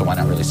inappropriate, so why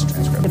not release the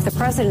transcript? If the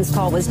president's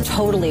call was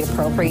totally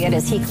appropriate,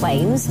 as he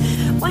claims,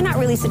 why not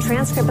release the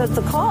transcript of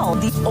the call?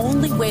 The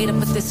only way to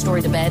put this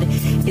story to bed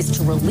is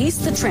to release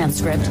the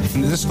transcript.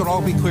 This could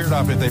all be cleared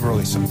up if they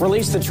release it.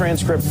 Release the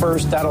transcript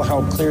first. That'll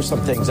help clear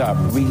some things up.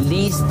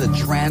 Release the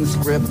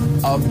transcript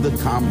of the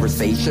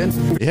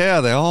conversation. Yeah,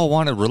 they all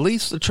want to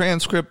release the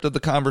transcript of the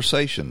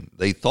conversation.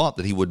 They thought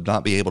that he would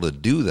not be able to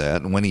do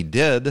that, and when he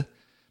did,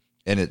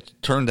 and it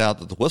turned out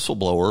that the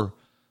whistleblower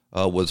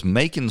was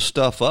making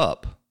stuff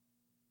up,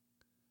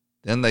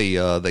 then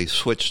they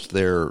switched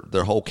their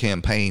whole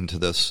campaign to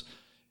this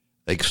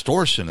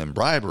extortion and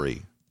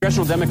bribery.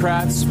 Congressional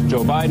Democrats,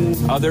 Joe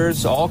Biden,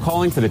 others, all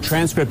calling for the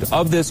transcript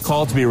of this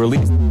call to be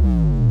released.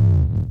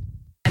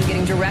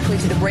 Getting directly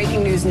to the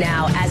breaking news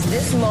now. As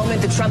this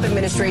moment, the Trump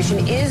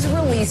administration is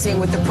releasing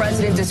what the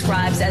president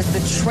describes as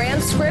the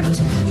transcript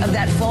of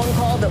that phone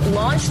call that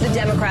launched the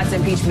Democrats'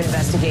 impeachment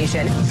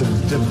investigation.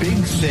 The big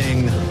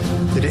thing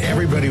that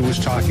everybody was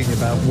talking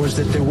about was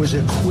that there was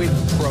a quid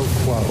pro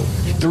quo.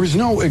 There is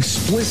no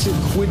explicit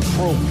quid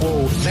pro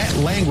quo. That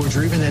language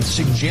or even that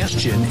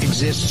suggestion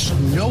exists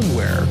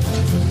nowhere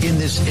in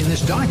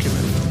this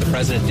document. The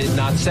president did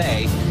not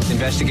say,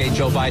 investigate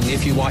Joe Biden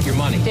if you want your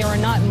money. There are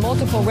not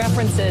multiple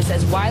references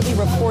as widely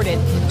reported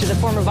to the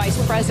former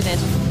vice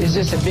president. Is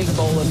this a big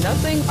bowl of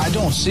nothing? I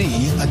don't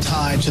see a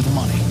tie to the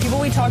money. People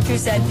we talked to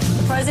said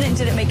the president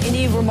didn't make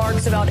any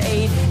remarks about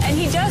aid, and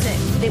he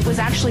doesn't. It was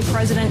actually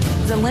President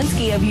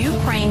Zelensky of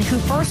Ukraine who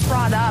first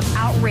brought up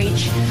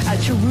outreach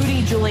to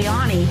Rudy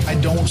Giuliani. I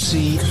don't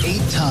see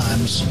 8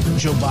 times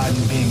Joe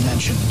Biden being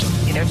mentioned.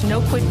 There's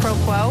no quid pro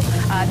quo.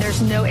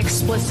 There's no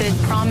explicit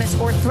promise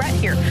or threat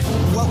here.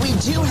 What we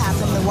do have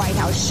from the White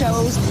House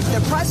shows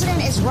the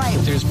president is right.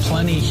 There's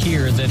plenty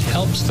here that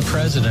helps the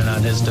president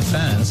on his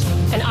defense.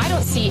 And I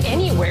don't see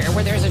anywhere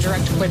where there's a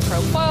direct quid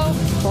pro quo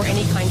or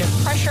any kind of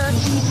pressure.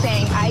 He's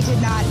saying, I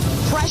did not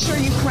pressure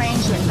Ukraine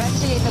to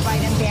investigate the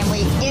Biden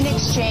family in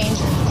exchange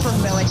for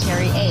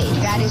military aid.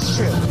 That is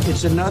true.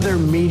 It's another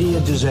media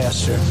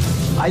disaster.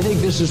 I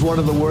think this is one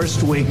of the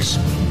worst weeks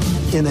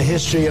in the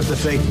history of the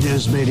fake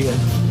news media.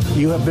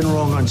 You have been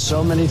wrong on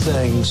so many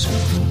things.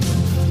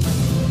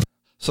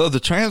 So the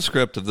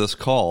transcript of this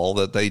call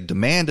that they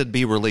demanded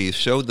be released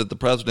showed that the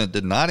president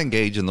did not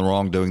engage in the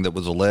wrongdoing that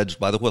was alleged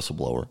by the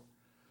whistleblower.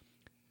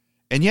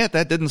 And yet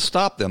that didn't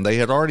stop them. They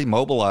had already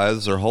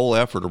mobilized their whole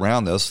effort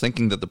around this,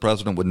 thinking that the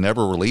president would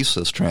never release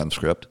this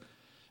transcript.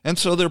 And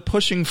so they're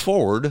pushing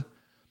forward,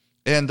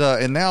 and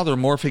now they're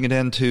morphing it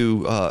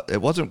into,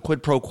 it wasn't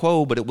quid pro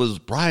quo, but it was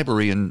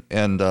bribery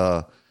and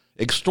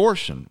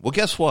extortion. Well,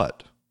 guess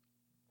what?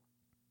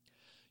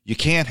 You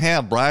can't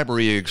have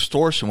bribery or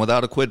extortion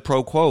without a quid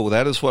pro quo.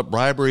 That is what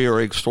bribery or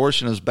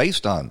extortion is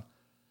based on.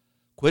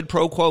 Quid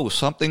pro quo,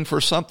 something for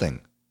something.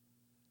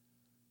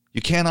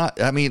 You cannot,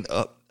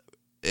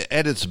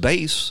 at its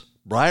base,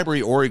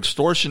 bribery or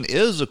extortion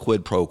is a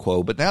quid pro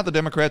quo. But now the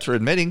Democrats are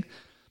admitting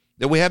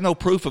that we have no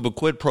proof of a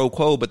quid pro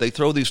quo, but they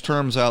throw these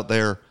terms out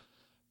there,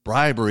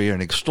 bribery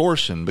and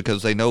extortion,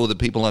 because they know that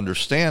people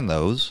understand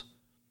those.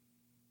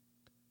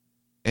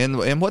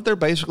 And what they're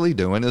basically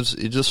doing is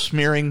just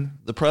smearing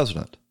the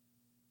president.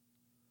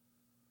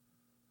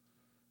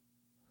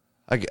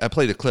 I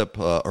played a clip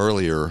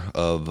earlier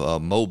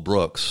of Mo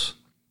Brooks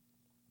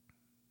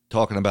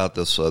talking about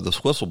this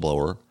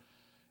whistleblower,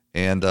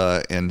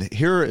 and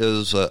here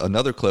is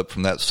another clip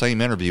from that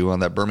same interview on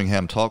that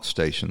Birmingham talk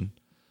station,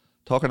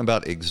 talking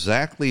about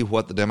exactly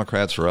what the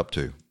Democrats are up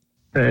to.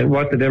 And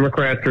what the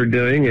Democrats are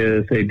doing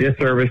is a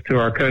disservice to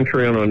our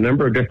country on a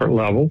number of different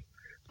levels.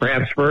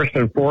 Perhaps first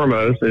and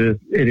foremost, it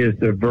is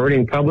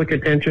diverting public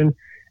attention,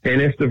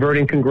 and it's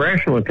diverting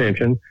congressional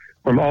attention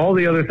from all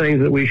the other things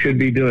that we should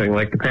be doing,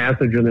 like the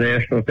passage of the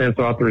National Defense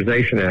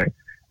Authorization Act,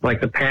 like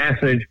the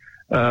passage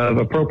of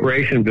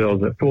appropriation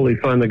bills that fully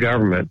fund the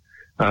government,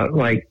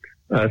 like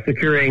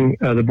securing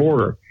the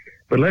border.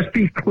 But let's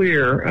be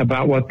clear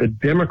about what the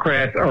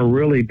Democrats are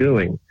really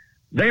doing.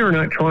 They are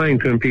not trying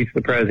to impeach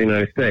the President of the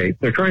United States.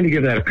 They're trying to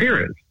give that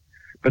appearance,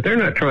 but they're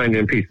not trying to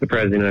impeach the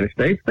President of the United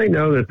States. They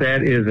know that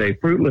that is a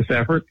fruitless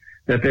effort,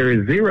 that there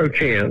is zero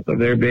chance of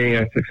there being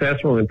a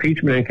successful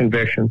impeachment and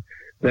conviction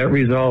that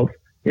results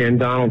in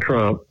Donald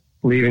Trump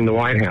leaving the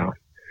White House.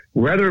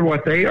 Rather,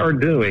 what they are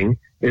doing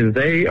is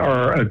they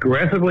are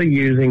aggressively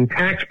using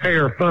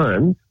taxpayer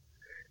funds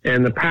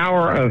and the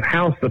power of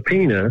House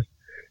subpoenas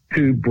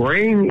to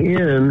bring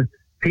in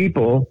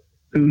people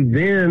who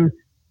then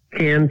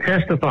can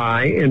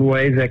testify in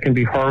ways that can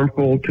be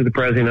harmful to the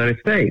President of the United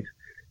States.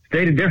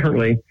 Stated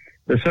differently,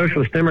 the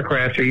Socialist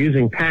Democrats are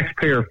using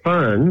taxpayer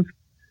funds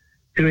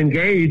to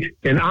engage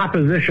in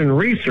opposition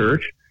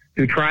research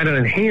to try to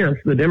enhance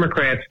the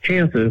Democrats'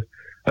 chances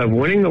of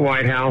winning the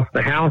White House,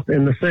 the House,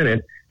 and the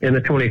Senate in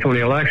the 2020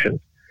 elections.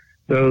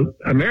 So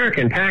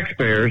American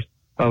taxpayers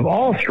of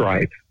all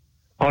stripes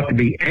ought to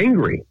be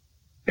angry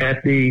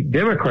at the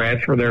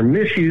Democrats for their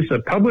misuse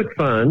of public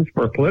funds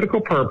for political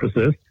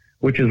purposes,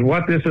 which is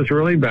what this is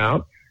really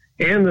about,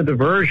 and the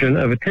diversion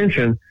of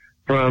attention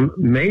from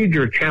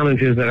major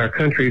challenges that our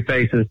country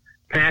faces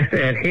past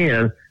at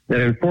hand that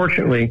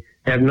unfortunately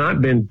have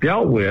not been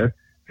dealt with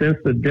since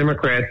the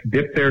Democrats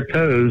dipped their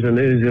toes in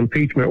these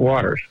impeachment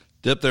waters.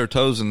 Dip their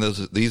toes in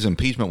these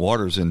impeachment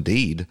waters,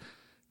 indeed.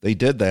 They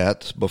did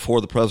that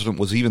before the president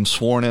was even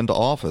sworn into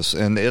office,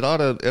 and it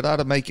ought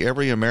to make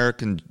every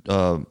American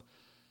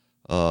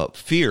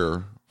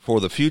fear for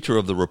the future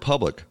of the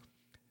republic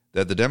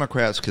that the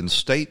Democrats can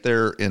state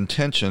their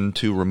intention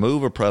to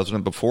remove a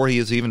president before he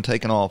has even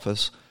taken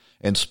office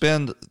and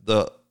spend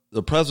the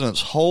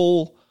president's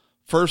whole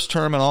first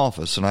term in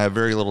office, and I have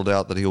very little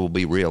doubt that he will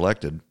be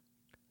reelected,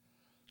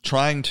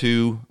 trying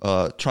to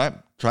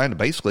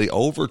basically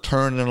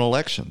overturn an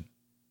election.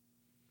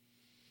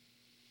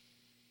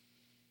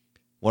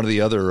 One of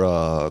the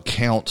other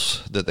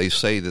counts that they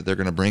say that they're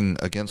going to bring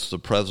against the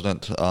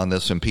president on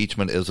this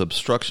impeachment is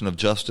obstruction of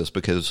justice,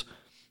 because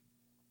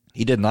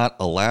he did not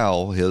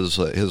allow his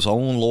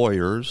own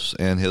lawyers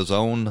and his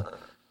own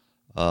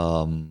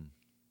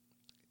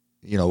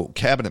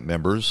cabinet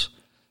members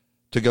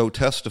to go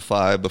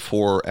testify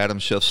before Adam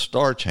Schiff's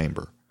Star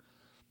Chamber.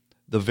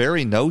 The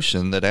very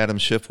notion that Adam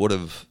Schiff would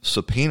have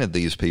subpoenaed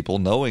these people,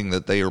 knowing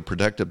that they are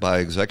protected by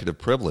executive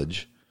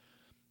privilege,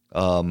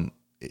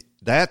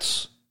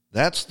 that's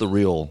the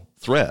real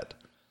threat.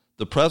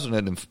 The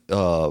president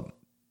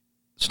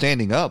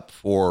standing up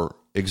for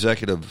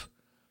executive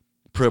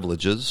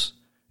privileges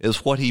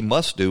is what he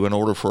must do in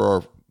order for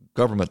our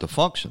government to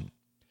function.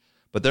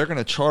 But they're going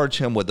to charge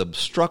him with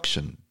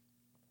obstruction.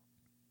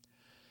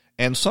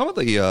 And some of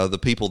the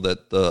people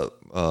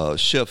that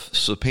Schiff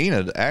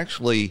subpoenaed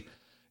actually,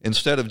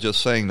 instead of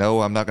just saying,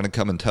 no, I'm not going to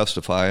come and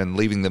testify, and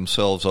leaving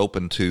themselves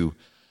open to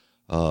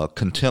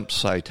contempt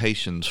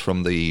citations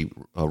from the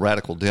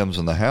radical Dems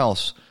in the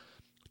House,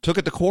 took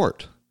it to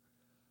court.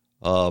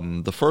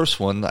 The first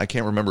one, I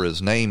can't remember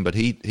his name, but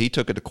he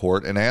took it to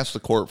court and asked the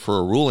court for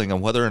a ruling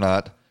on whether or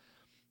not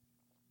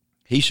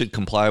he should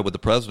comply with the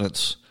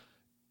president's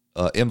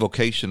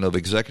invocation of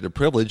executive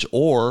privilege,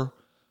 or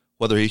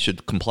whether he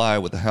should comply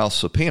with the House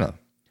subpoena.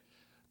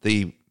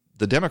 The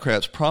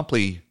Democrats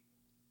promptly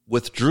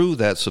withdrew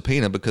that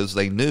subpoena because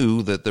they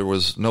knew that there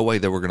was no way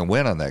they were going to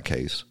win on that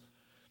case.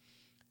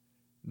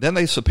 Then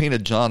they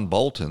subpoenaed John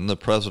Bolton, the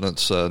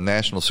president's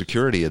national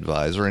security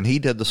advisor, and he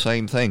did the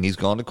same thing. He's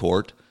gone to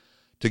court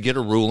to get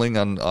a ruling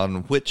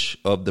on which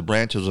of the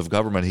branches of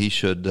government he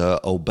should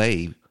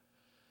obey.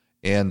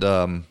 And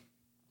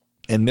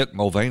Mick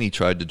Mulvaney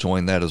tried to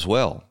join that as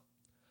well.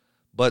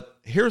 But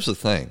here's the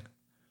thing.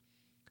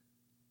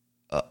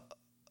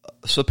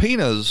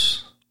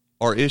 Subpoenas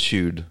are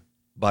issued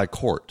by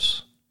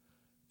courts.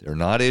 They're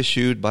not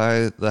issued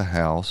by the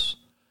House.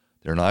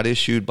 They're not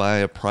issued by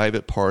a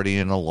private party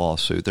in a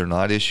lawsuit. They're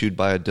not issued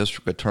by a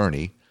district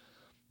attorney.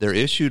 They're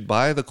issued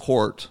by the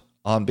court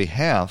on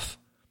behalf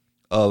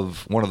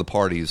of one of the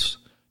parties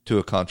to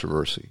a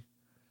controversy.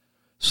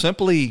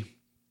 Simply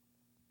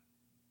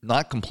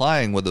not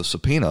complying with a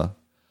subpoena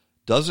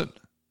doesn't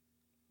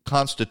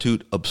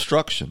constitute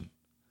obstruction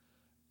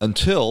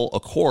until a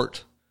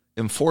court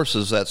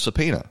enforces that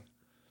subpoena.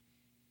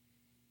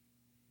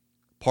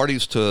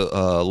 Parties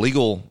to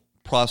legal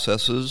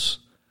processes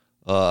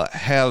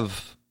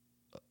have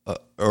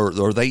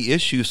or they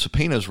issue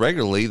subpoenas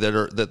regularly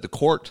that the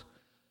court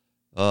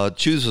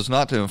chooses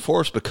not to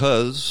enforce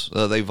because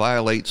they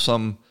violate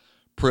some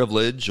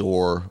privilege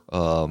or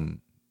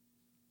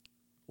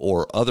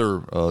other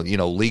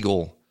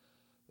legal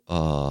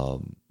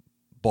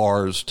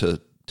bars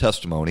to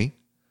testimony.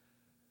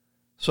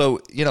 So,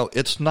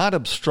 it's not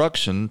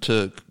obstruction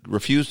to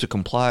refuse to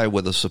comply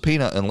with a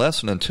subpoena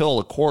unless and until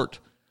a court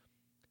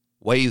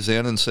weighs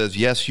in and says,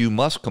 yes, you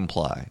must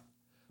comply.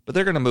 But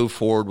they're going to move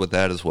forward with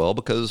that as well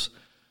because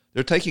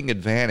they're taking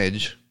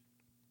advantage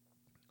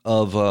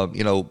of,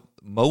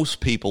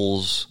 most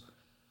people's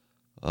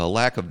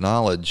lack of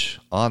knowledge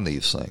on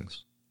these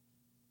things.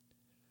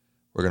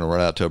 We're going to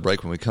run out to a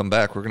break. When we come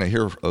back, we're going to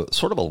hear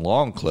sort of a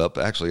long clip,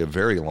 actually a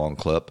very long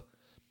clip,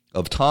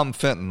 of Tom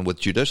Fenton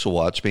with Judicial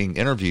Watch being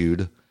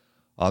interviewed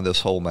on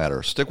this whole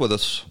matter. Stick with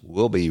us.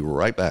 We'll be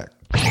right back.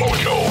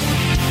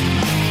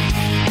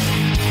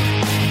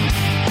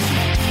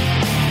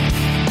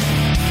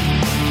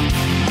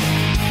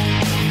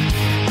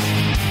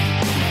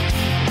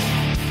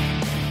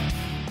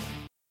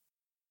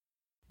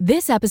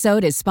 This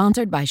episode is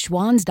sponsored by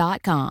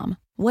Schwans.com.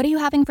 What are you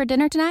having for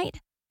dinner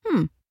tonight?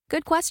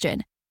 Good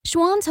question.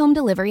 Schwann's Home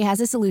Delivery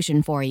has a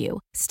solution for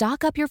you.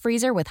 Stock up your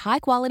freezer with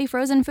high-quality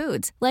frozen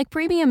foods like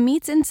premium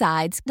meats and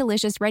sides,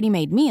 delicious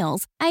ready-made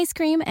meals, ice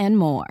cream, and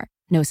more.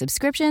 No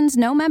subscriptions,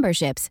 no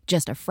memberships,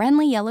 just a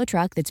friendly yellow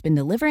truck that's been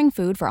delivering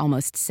food for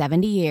almost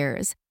 70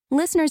 years.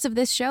 Listeners of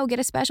this show get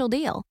a special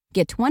deal.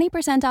 Get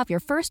 20% off your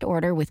first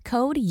order with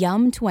code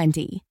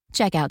YUM20.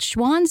 Check out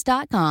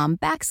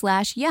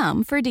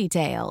schwans.com/yum for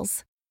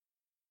details.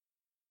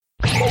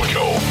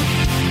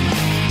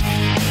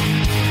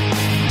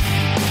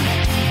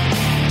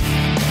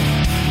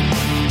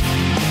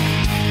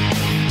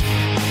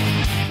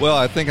 Well,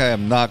 I think I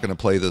am not going to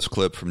play this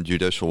clip from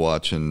Judicial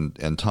Watch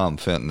and Tom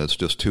Fenton. It's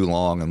just too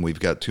long, and we've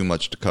got too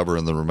much to cover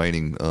in the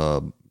remaining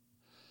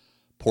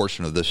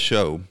portion of this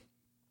show.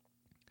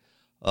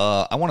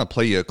 I want to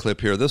play you a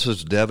clip here. This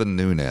is Devin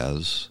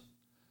Nunes,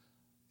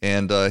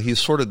 and he's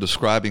sort of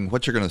describing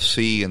what you're going to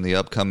see in the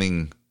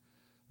upcoming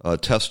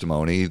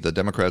testimony. The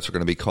Democrats are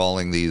going to be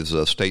calling these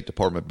State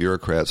Department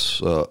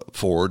bureaucrats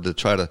forward to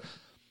try to,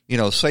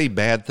 say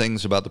bad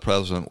things about the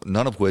president,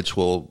 none of which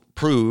will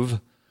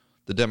prove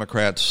the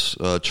Democrats'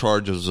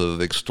 charges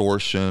of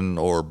extortion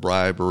or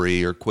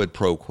bribery or quid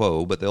pro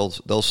quo, but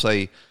they'll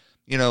say,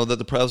 that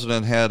the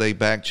president had a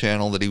back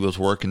channel that he was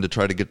working to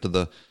try to get to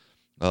the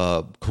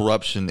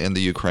corruption in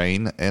the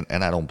Ukraine, and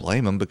I don't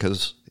blame him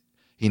because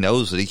he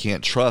knows that he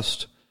can't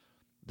trust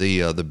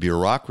the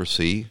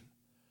bureaucracy,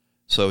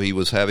 so he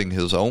was having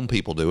his own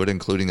people do it,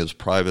 including his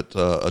private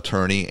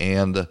attorney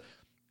and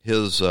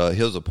his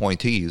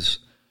appointees.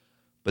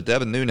 But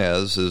Devin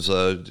Nunes is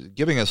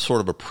giving us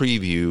sort of a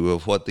preview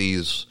of what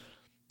these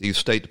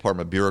State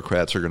Department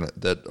bureaucrats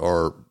that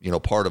are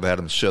part of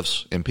Adam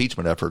Schiff's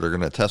impeachment effort are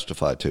going to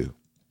testify to.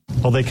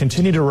 Well, they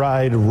continue to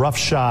ride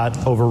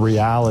roughshod over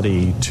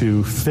reality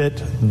to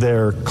fit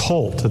their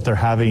cult that they're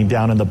having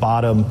down in the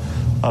bottom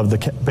of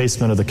the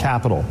basement of the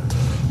Capitol.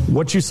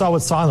 What you saw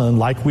with Sondland,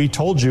 like we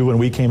told you when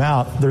we came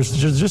out, there's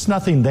just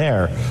nothing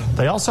there.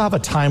 They also have a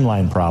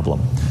timeline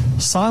problem.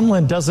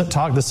 Sondland doesn't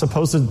talk the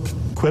supposed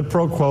quid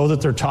pro quo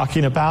that they're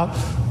talking about.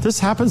 This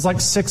happens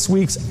like 6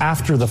 weeks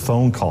after the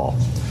phone call.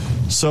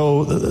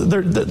 So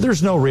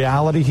there's no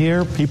reality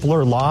here. People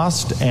are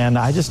lost, and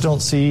I just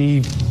don't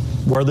see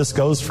where this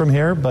goes from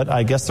here, but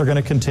I guess they're going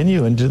to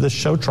continue and do this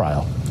show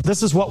trial.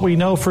 This is what we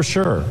know for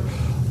sure.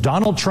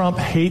 Donald Trump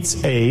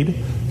hates aid.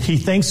 He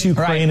thinks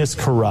Ukraine is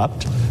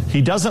corrupt.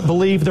 He doesn't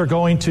believe they're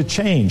going to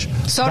change.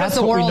 So that's does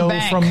the what World we know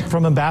Bank.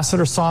 from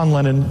Ambassador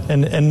Sondland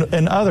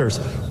and others.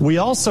 We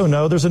also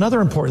know there's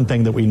another important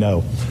thing that we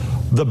know.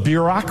 The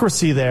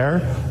bureaucracy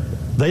there,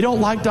 they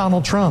don't like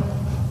Donald Trump.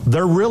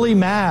 They're really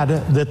mad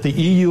that the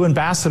EU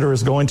ambassador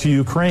is going to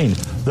Ukraine.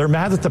 They're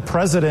mad that the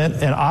president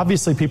and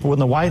obviously people in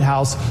the White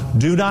House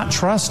do not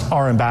trust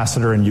our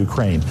ambassador in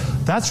Ukraine.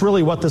 That's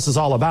really what this is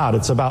all about.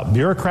 It's about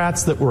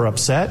bureaucrats that were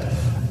upset,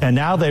 and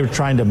now they're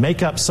trying to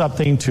make up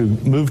something to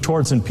move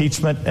towards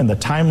impeachment, and the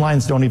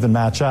timelines don't even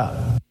match up.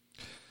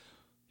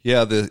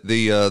 Yeah,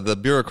 the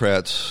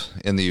bureaucrats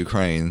in the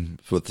Ukraine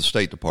with the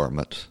State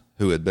Department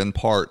who had been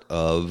part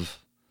of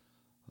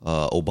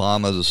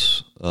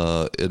Obama's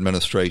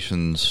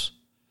administration's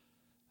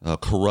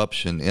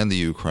corruption in the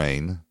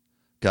Ukraine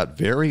got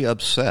very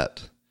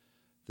upset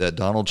that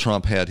Donald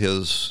Trump had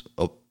his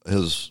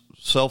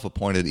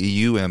self-appointed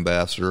EU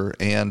ambassador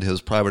and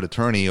his private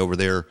attorney over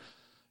there,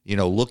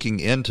 looking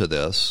into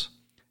this,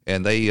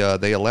 and they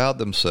allowed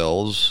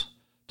themselves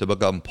to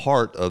become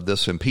part of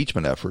this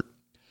impeachment effort.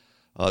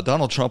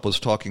 Donald Trump was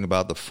talking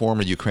about the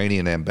former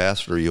Ukrainian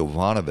ambassador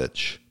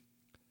Yovanovitch,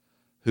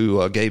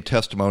 who gave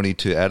testimony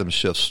to Adam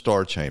Schiff's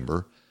Star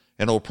Chamber,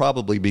 and will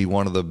probably be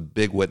one of the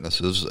big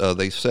witnesses,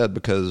 they said,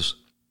 because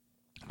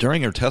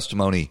during her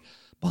testimony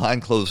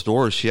behind closed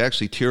doors, she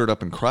actually teared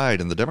up and cried,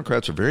 and the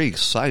Democrats are very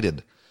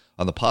excited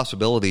on the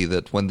possibility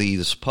that when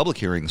these public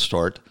hearings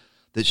start,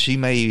 that she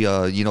may,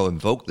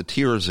 invoke the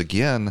tears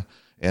again,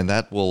 and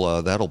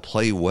that'll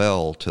play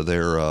well to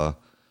their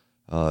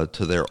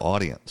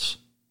audience.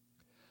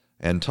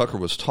 And Tucker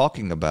was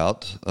talking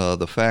about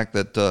the fact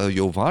that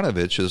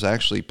Yovanovitch is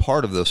actually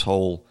part of this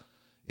whole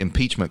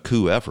impeachment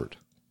coup effort.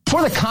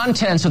 Before the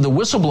contents of the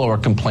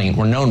whistleblower complaint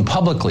were known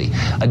publicly,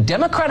 a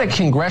Democratic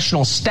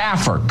congressional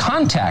staffer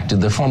contacted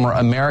the former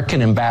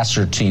American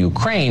ambassador to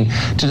Ukraine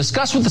to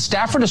discuss what the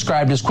staffer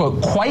described as, quote,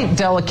 quite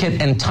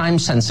delicate and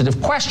time-sensitive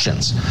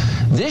questions.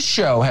 This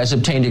show has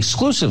obtained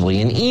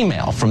exclusively an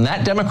email from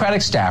that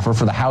Democratic staffer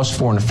for the House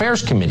Foreign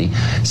Affairs Committee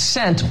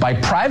sent by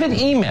private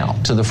email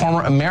to the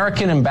former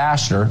American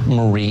ambassador,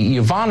 Marie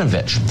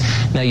Yovanovitch.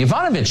 Now,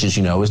 Yovanovitch, as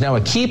you know, is now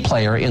a key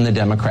player in the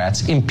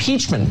Democrats'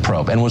 impeachment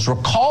probe and was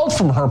recalled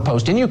from her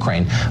post in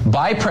Ukraine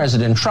by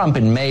President Trump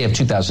in May of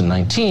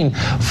 2019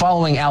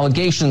 following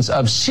allegations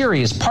of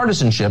serious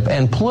partisanship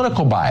and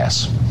political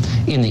bias.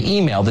 In the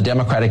email, the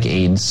Democratic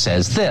aide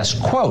says this,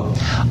 quote,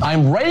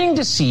 I'm writing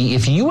to see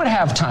if you would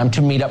have time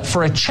to meet up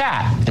for a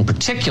chat. In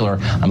particular,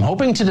 I'm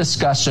hoping to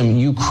discuss some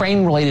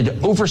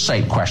Ukraine-related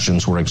oversight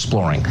questions we're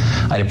exploring.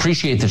 I'd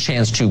appreciate the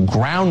chance to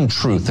ground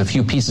truth a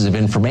few pieces of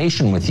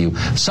information with you,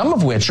 some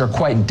of which are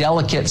quite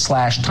delicate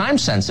 / time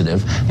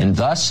sensitive, and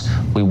thus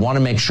we want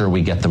to make sure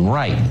we get them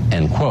right,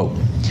 end quote.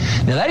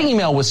 Now, that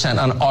email was sent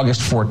on August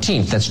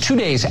 14th. That's 2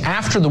 days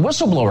after the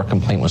whistleblower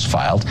complaint was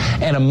filed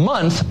and a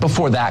month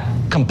before that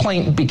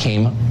complaint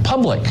became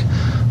public.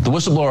 The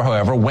whistleblower,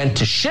 however, went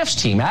to Schiff's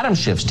team, Adam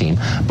Schiff's team,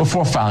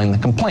 before filing the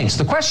complaints.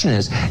 The question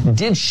is,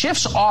 did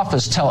Schiff's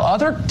office tell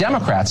other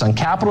Democrats on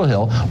Capitol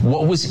Hill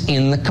what was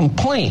in the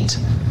complaint?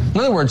 In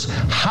other words,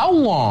 how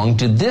long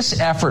did this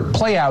effort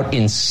play out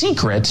in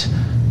secret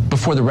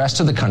before the rest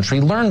of the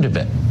country learned of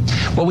it?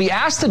 Well, we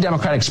asked the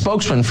Democratic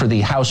spokesman for the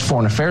House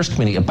Foreign Affairs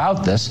Committee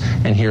about this,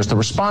 and here's the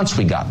response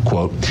we got.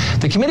 Quote,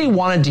 the committee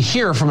wanted to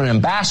hear from an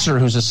ambassador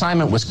whose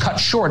assignment was cut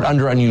short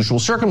under unusual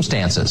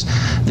circumstances.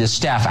 This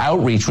staff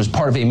outreach was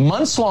part of a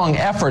months-long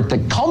effort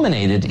that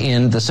culminated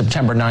in the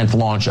September 9th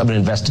launch of an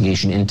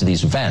investigation into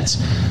these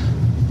events.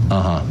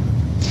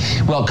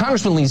 Well,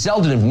 Congressman Lee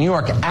Zeldin of New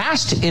York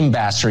asked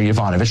Ambassador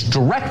Yovanovitch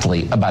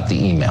directly about the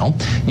email.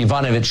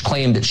 Yovanovitch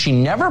claimed that she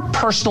never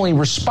personally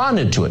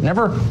responded to it,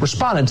 never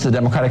responded to the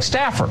Democratic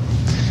staffer.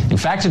 In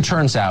fact, it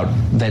turns out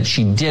that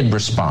she did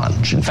respond.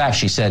 In fact,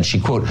 she said she,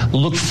 quote,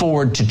 looked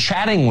forward to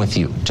chatting with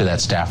you to that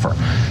staffer.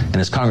 And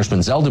as Congressman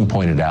Zeldin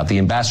pointed out, the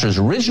ambassador's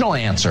original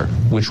answer,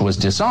 which was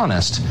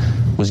dishonest,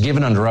 was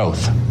given under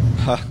oath.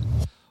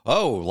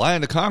 Oh,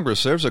 lying to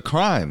Congress, there's a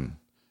crime.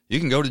 You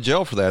can go to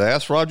jail for that.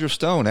 Ask Roger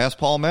Stone. Ask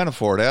Paul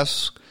Manafort.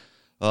 Ask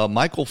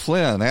Michael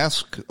Flynn.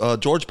 Ask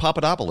George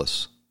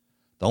Papadopoulos.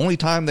 The only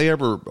time they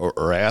ever,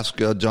 or ask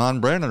John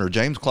Brennan or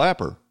James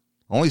Clapper.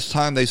 The only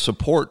time they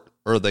support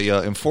or they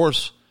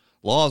enforce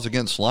laws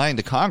against lying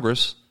to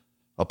Congress,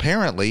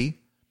 apparently,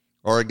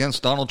 are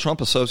against Donald Trump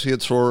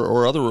associates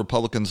or other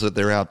Republicans that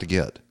they're out to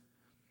get.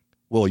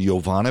 Will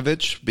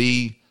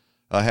Yovanovitch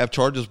have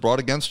charges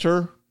brought against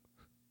her?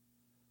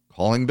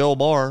 Calling Bill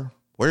Barr.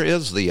 Where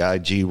is the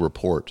IG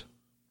report?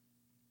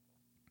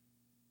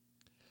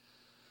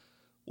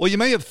 Well, you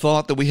may have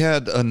thought that we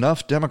had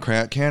enough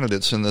Democrat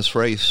candidates in this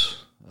race.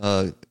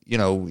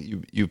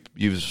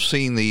 You've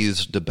seen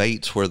these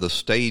debates where the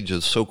stage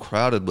is so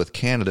crowded with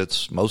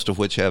candidates, most of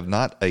which have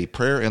not a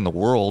prayer in the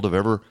world of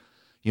ever,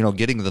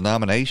 getting the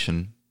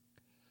nomination.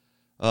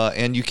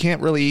 And you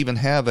can't really even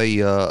have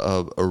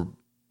a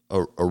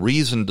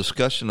reasoned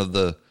discussion of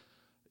the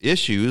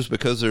issues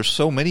because there's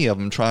so many of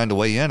them trying to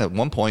weigh in. At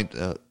one point,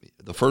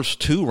 the first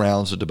 2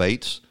 rounds of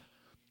debates,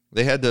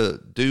 they had to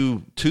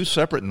do 2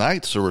 separate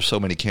nights. There were so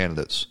many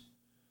candidates.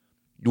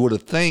 You would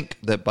have think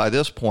that by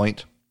this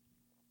point,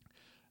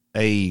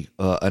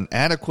 an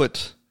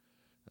adequate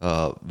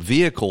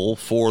vehicle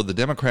for the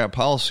Democrat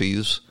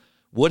policies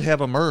would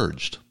have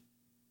emerged.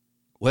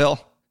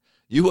 Well,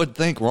 you would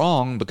think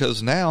wrong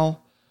because now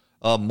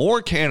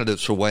more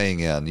candidates are weighing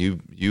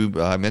in.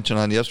 I mentioned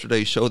on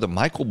yesterday's show that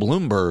Michael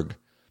Bloomberg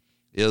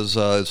is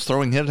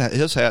throwing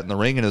his hat in the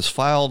ring and has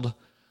filed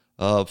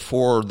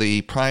for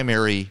the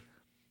primary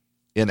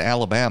in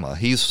Alabama.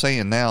 He's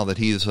saying now that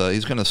he's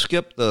going to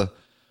skip the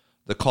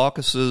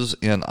caucuses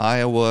in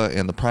Iowa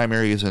and the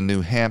primaries in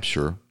New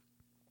Hampshire,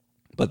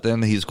 but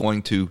then he's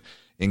going to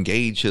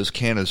engage his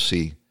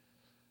candidacy.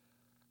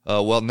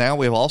 Well, now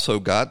we've also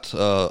got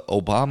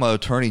Obama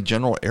Attorney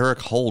General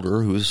Eric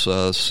Holder, who's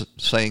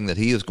saying that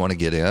he is going to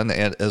get in,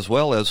 and as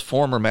well as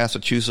former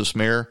Massachusetts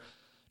Mayor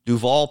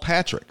Duval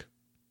Patrick.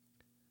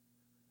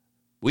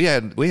 We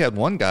had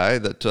one guy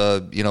that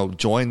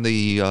joined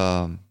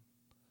the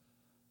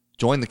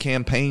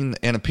campaign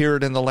and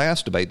appeared in the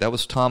last debate. That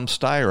was Tom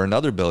Steyer,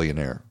 another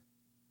billionaire.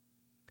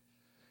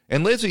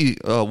 And Lizzie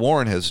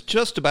Warren has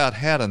just about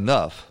had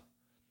enough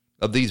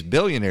of these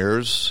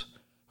billionaires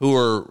who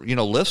are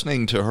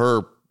listening to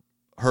her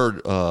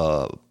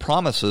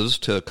promises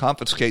to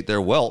confiscate their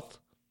wealth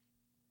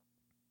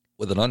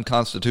with an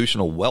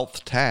unconstitutional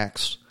wealth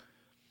tax,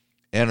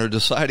 and are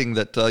deciding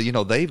that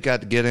they've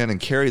got to get in and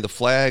carry the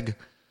flag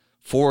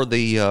for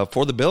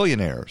the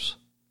billionaires.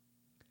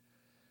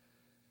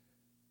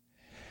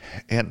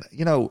 And,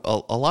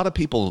 a lot of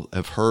people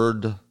have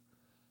heard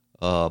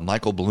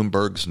Michael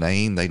Bloomberg's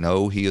name. They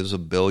know he is a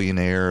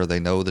billionaire. They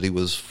know that he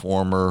was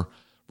former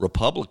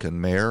Republican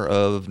mayor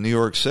of New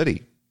York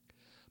City.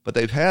 but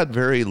they've had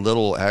very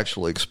little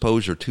actual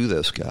exposure to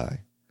this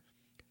guy.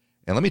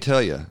 And let me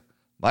tell you,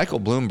 Michael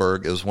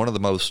Bloomberg is one of the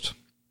most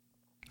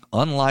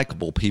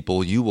unlikable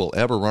people you will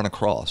ever run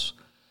across.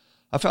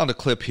 I found a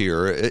clip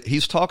here.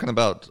 He's talking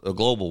about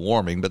global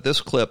warming, but this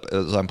clip,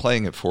 as I'm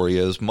playing it for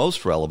you, is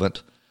most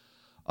relevant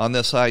on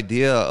this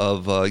idea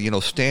of,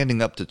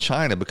 standing up to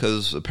China,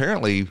 because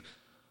apparently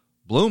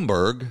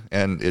Bloomberg,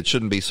 and it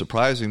shouldn't be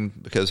surprising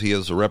because he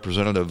is a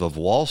representative of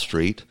Wall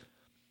Street,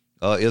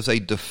 is a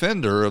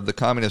defender of the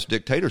communist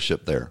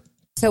dictatorship there.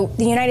 So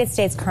the United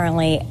States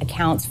currently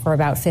accounts for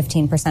about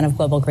 15% of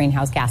global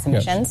greenhouse gas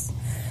emissions. Yes.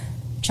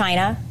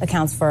 China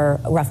accounts for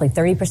roughly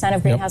 30%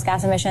 of greenhouse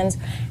gas emissions.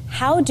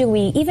 How do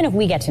we, even if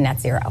we get to net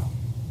zero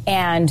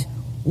and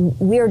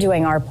we're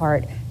doing our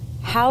part,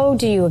 how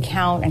do you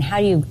account and how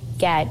do you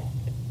get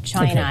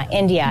China,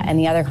 India, and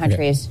the other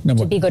countries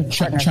to be good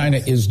partners? China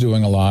is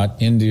doing a lot.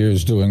 India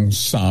is doing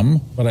some,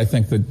 but I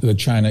think that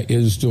China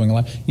is doing a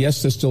lot.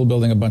 Yes, they're still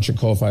building a bunch of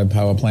coal-fired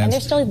power plants. And they're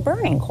still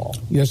burning coal.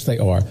 Yes, they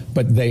are.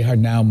 But they are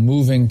now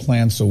moving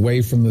plants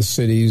away from the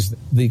cities.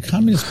 The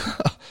communist...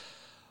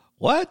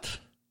 What?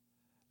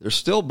 They're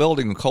still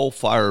building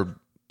coal-fired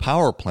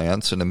power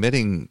plants and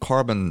emitting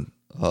carbon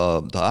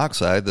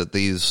dioxide that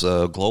these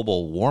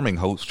global warming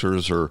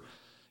hosters are,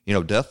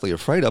 deathly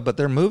afraid of, but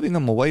they're moving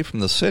them away from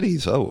the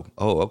cities. Oh,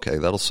 okay,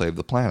 that'll save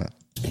the planet.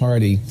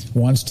 Party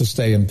wants to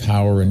stay in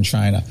power in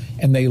China,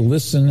 and they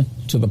listen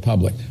to the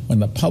public. When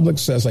the public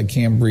says, I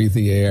can't breathe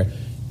the air,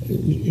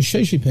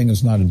 Xi Jinping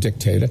is not a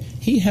dictator.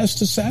 He has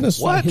to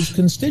satisfy his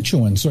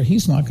constituents, or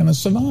he's not going to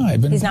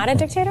survive. He's not a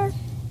dictator?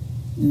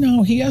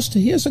 No, he has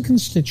a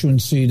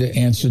constituency to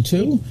answer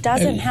to. He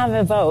doesn't have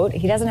a vote.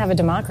 He doesn't have a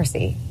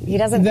democracy. He's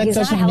not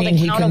held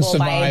accountable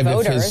by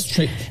voters.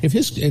 If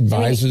his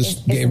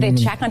advisors is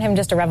the check on him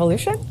just a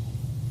revolution?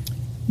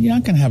 You're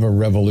not going to have a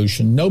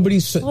revolution. No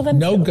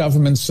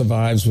government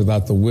survives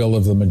without the will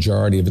of the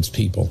majority of its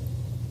people.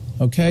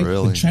 Okay?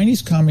 Really? The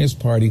Chinese Communist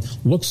Party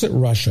looks at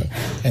Russia,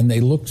 and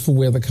they look for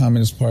where the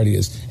Communist Party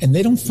is, and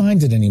they don't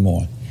find it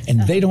anymore,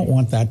 and they don't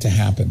want that to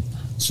happen.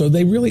 So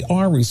they really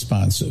are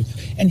responsive.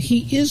 And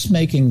he is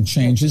making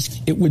changes.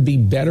 It would be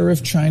better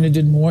if China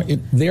did more.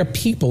 Their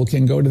people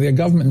can go to their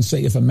government and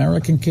say, if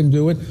America can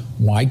do it,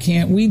 why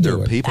can't we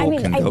do it? The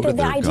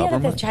idea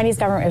that the Chinese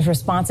government is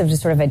responsive to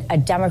sort of a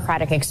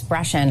democratic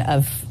expression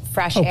of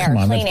fresh air, come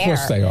on, clean air. Of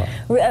course they are.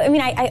 I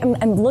mean,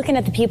 I'm looking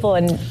at the people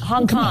in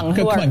Hong Kong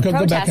who are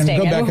protesting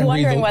and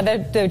wondering whether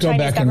the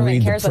Chinese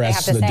government cares what they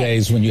have to say. The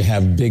days when you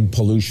have big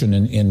pollution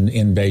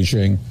in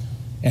Beijing.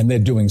 And they're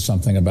doing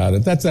something about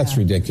it. That's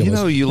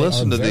ridiculous. You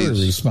listen to these.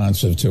 Very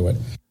responsive to it.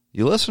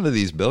 You listen to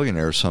these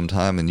billionaires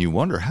sometime, and you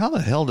wonder how the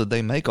hell did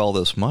they make all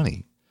this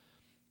money?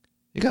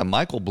 You got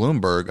Michael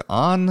Bloomberg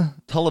on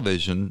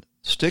television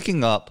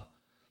sticking up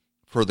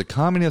for the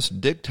communist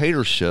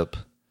dictatorship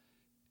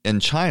in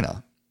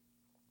China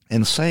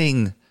and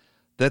saying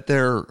that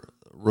they're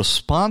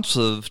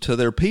responsive to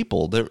their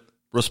people. They're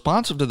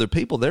responsive to their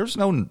people. There's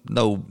no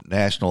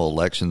national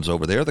elections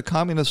over there. The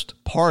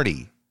Communist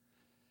Party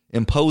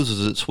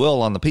imposes its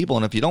will on the people.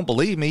 And if you don't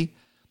believe me,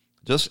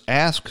 just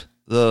ask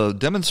the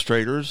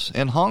demonstrators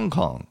in Hong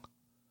Kong.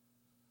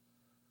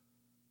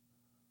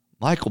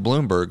 Michael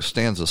Bloomberg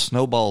stands a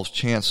snowball's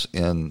chance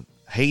in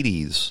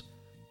Hades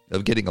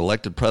of getting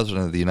elected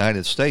president of the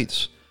United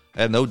States.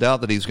 I have no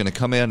doubt that he's going to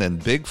come in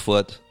and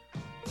Bigfoot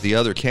the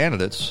other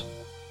candidates.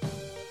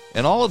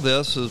 And all of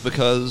this is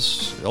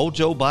because old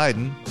Joe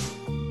Biden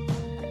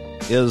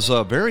is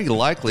very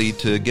likely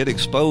to get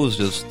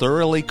exposed as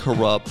thoroughly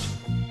corrupt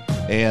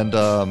and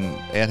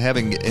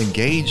having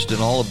engaged in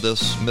all of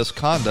this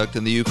misconduct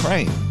in the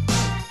Ukraine.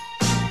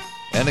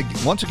 And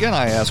once again,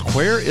 I ask,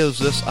 where is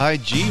this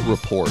IG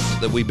report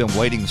that we've been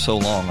waiting so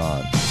long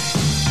on?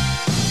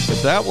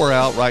 If that were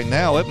out right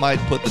now, it might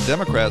put the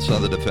Democrats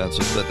on the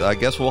defensive, but I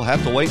guess we'll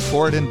have to wait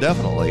for it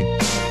indefinitely.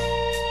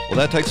 Well,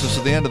 that takes us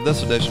to the end of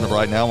this edition of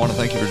Right Now. I want to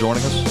thank you for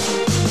joining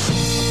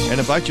us and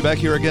invite you back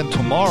here again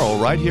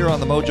tomorrow, right here on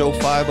the Mojo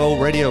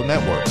 50 Radio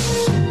Network.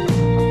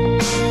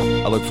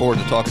 I look forward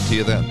to talking to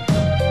you then.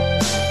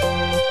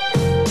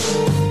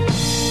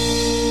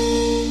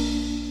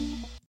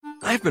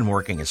 I've been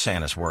working at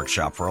Santa's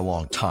workshop for a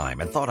long time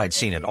and thought I'd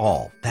seen it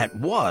all. That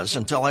was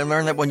until I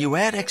learned that when you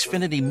add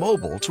Xfinity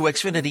Mobile to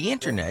Xfinity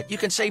Internet, you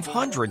can save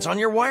hundreds on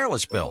your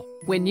wireless bill.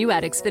 When you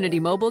add Xfinity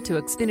Mobile to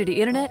Xfinity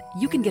Internet,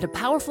 you can get a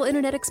powerful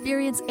internet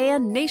experience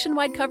and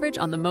nationwide coverage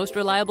on the most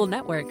reliable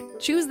network.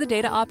 Choose the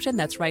data option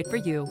that's right for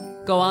you.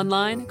 Go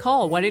online,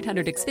 call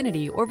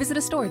 1-800-XFINITY, or visit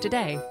a store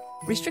today.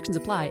 Restrictions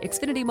apply.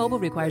 Xfinity Mobile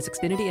requires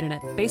Xfinity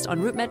Internet. Based on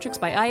root metrics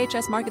by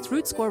IHS Markit's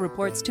Root Score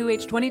reports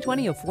 2H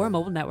 2020 of 4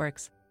 mobile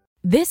networks.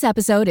 This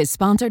episode is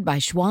sponsored by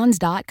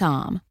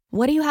Schwans.com.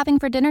 What are you having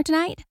for dinner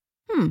tonight?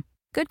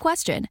 Good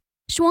question.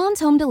 Schwans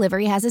Home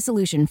Delivery has a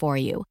solution for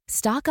you.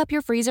 Stock up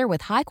your freezer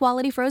with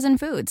high-quality frozen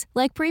foods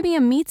like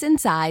premium meats and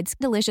sides,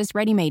 delicious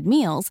ready-made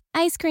meals,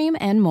 ice cream,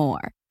 and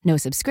more. No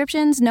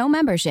subscriptions, no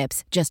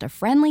memberships, just a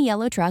friendly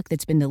yellow truck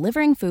that's been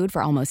delivering food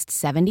for almost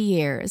 70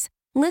 years.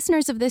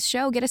 Listeners of this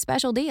show get a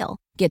special deal.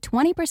 Get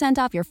 20%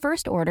 off your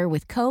first order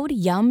with code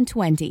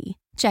YUM20.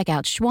 Check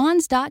out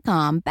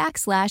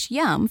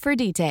schwans.com/YUM for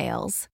details.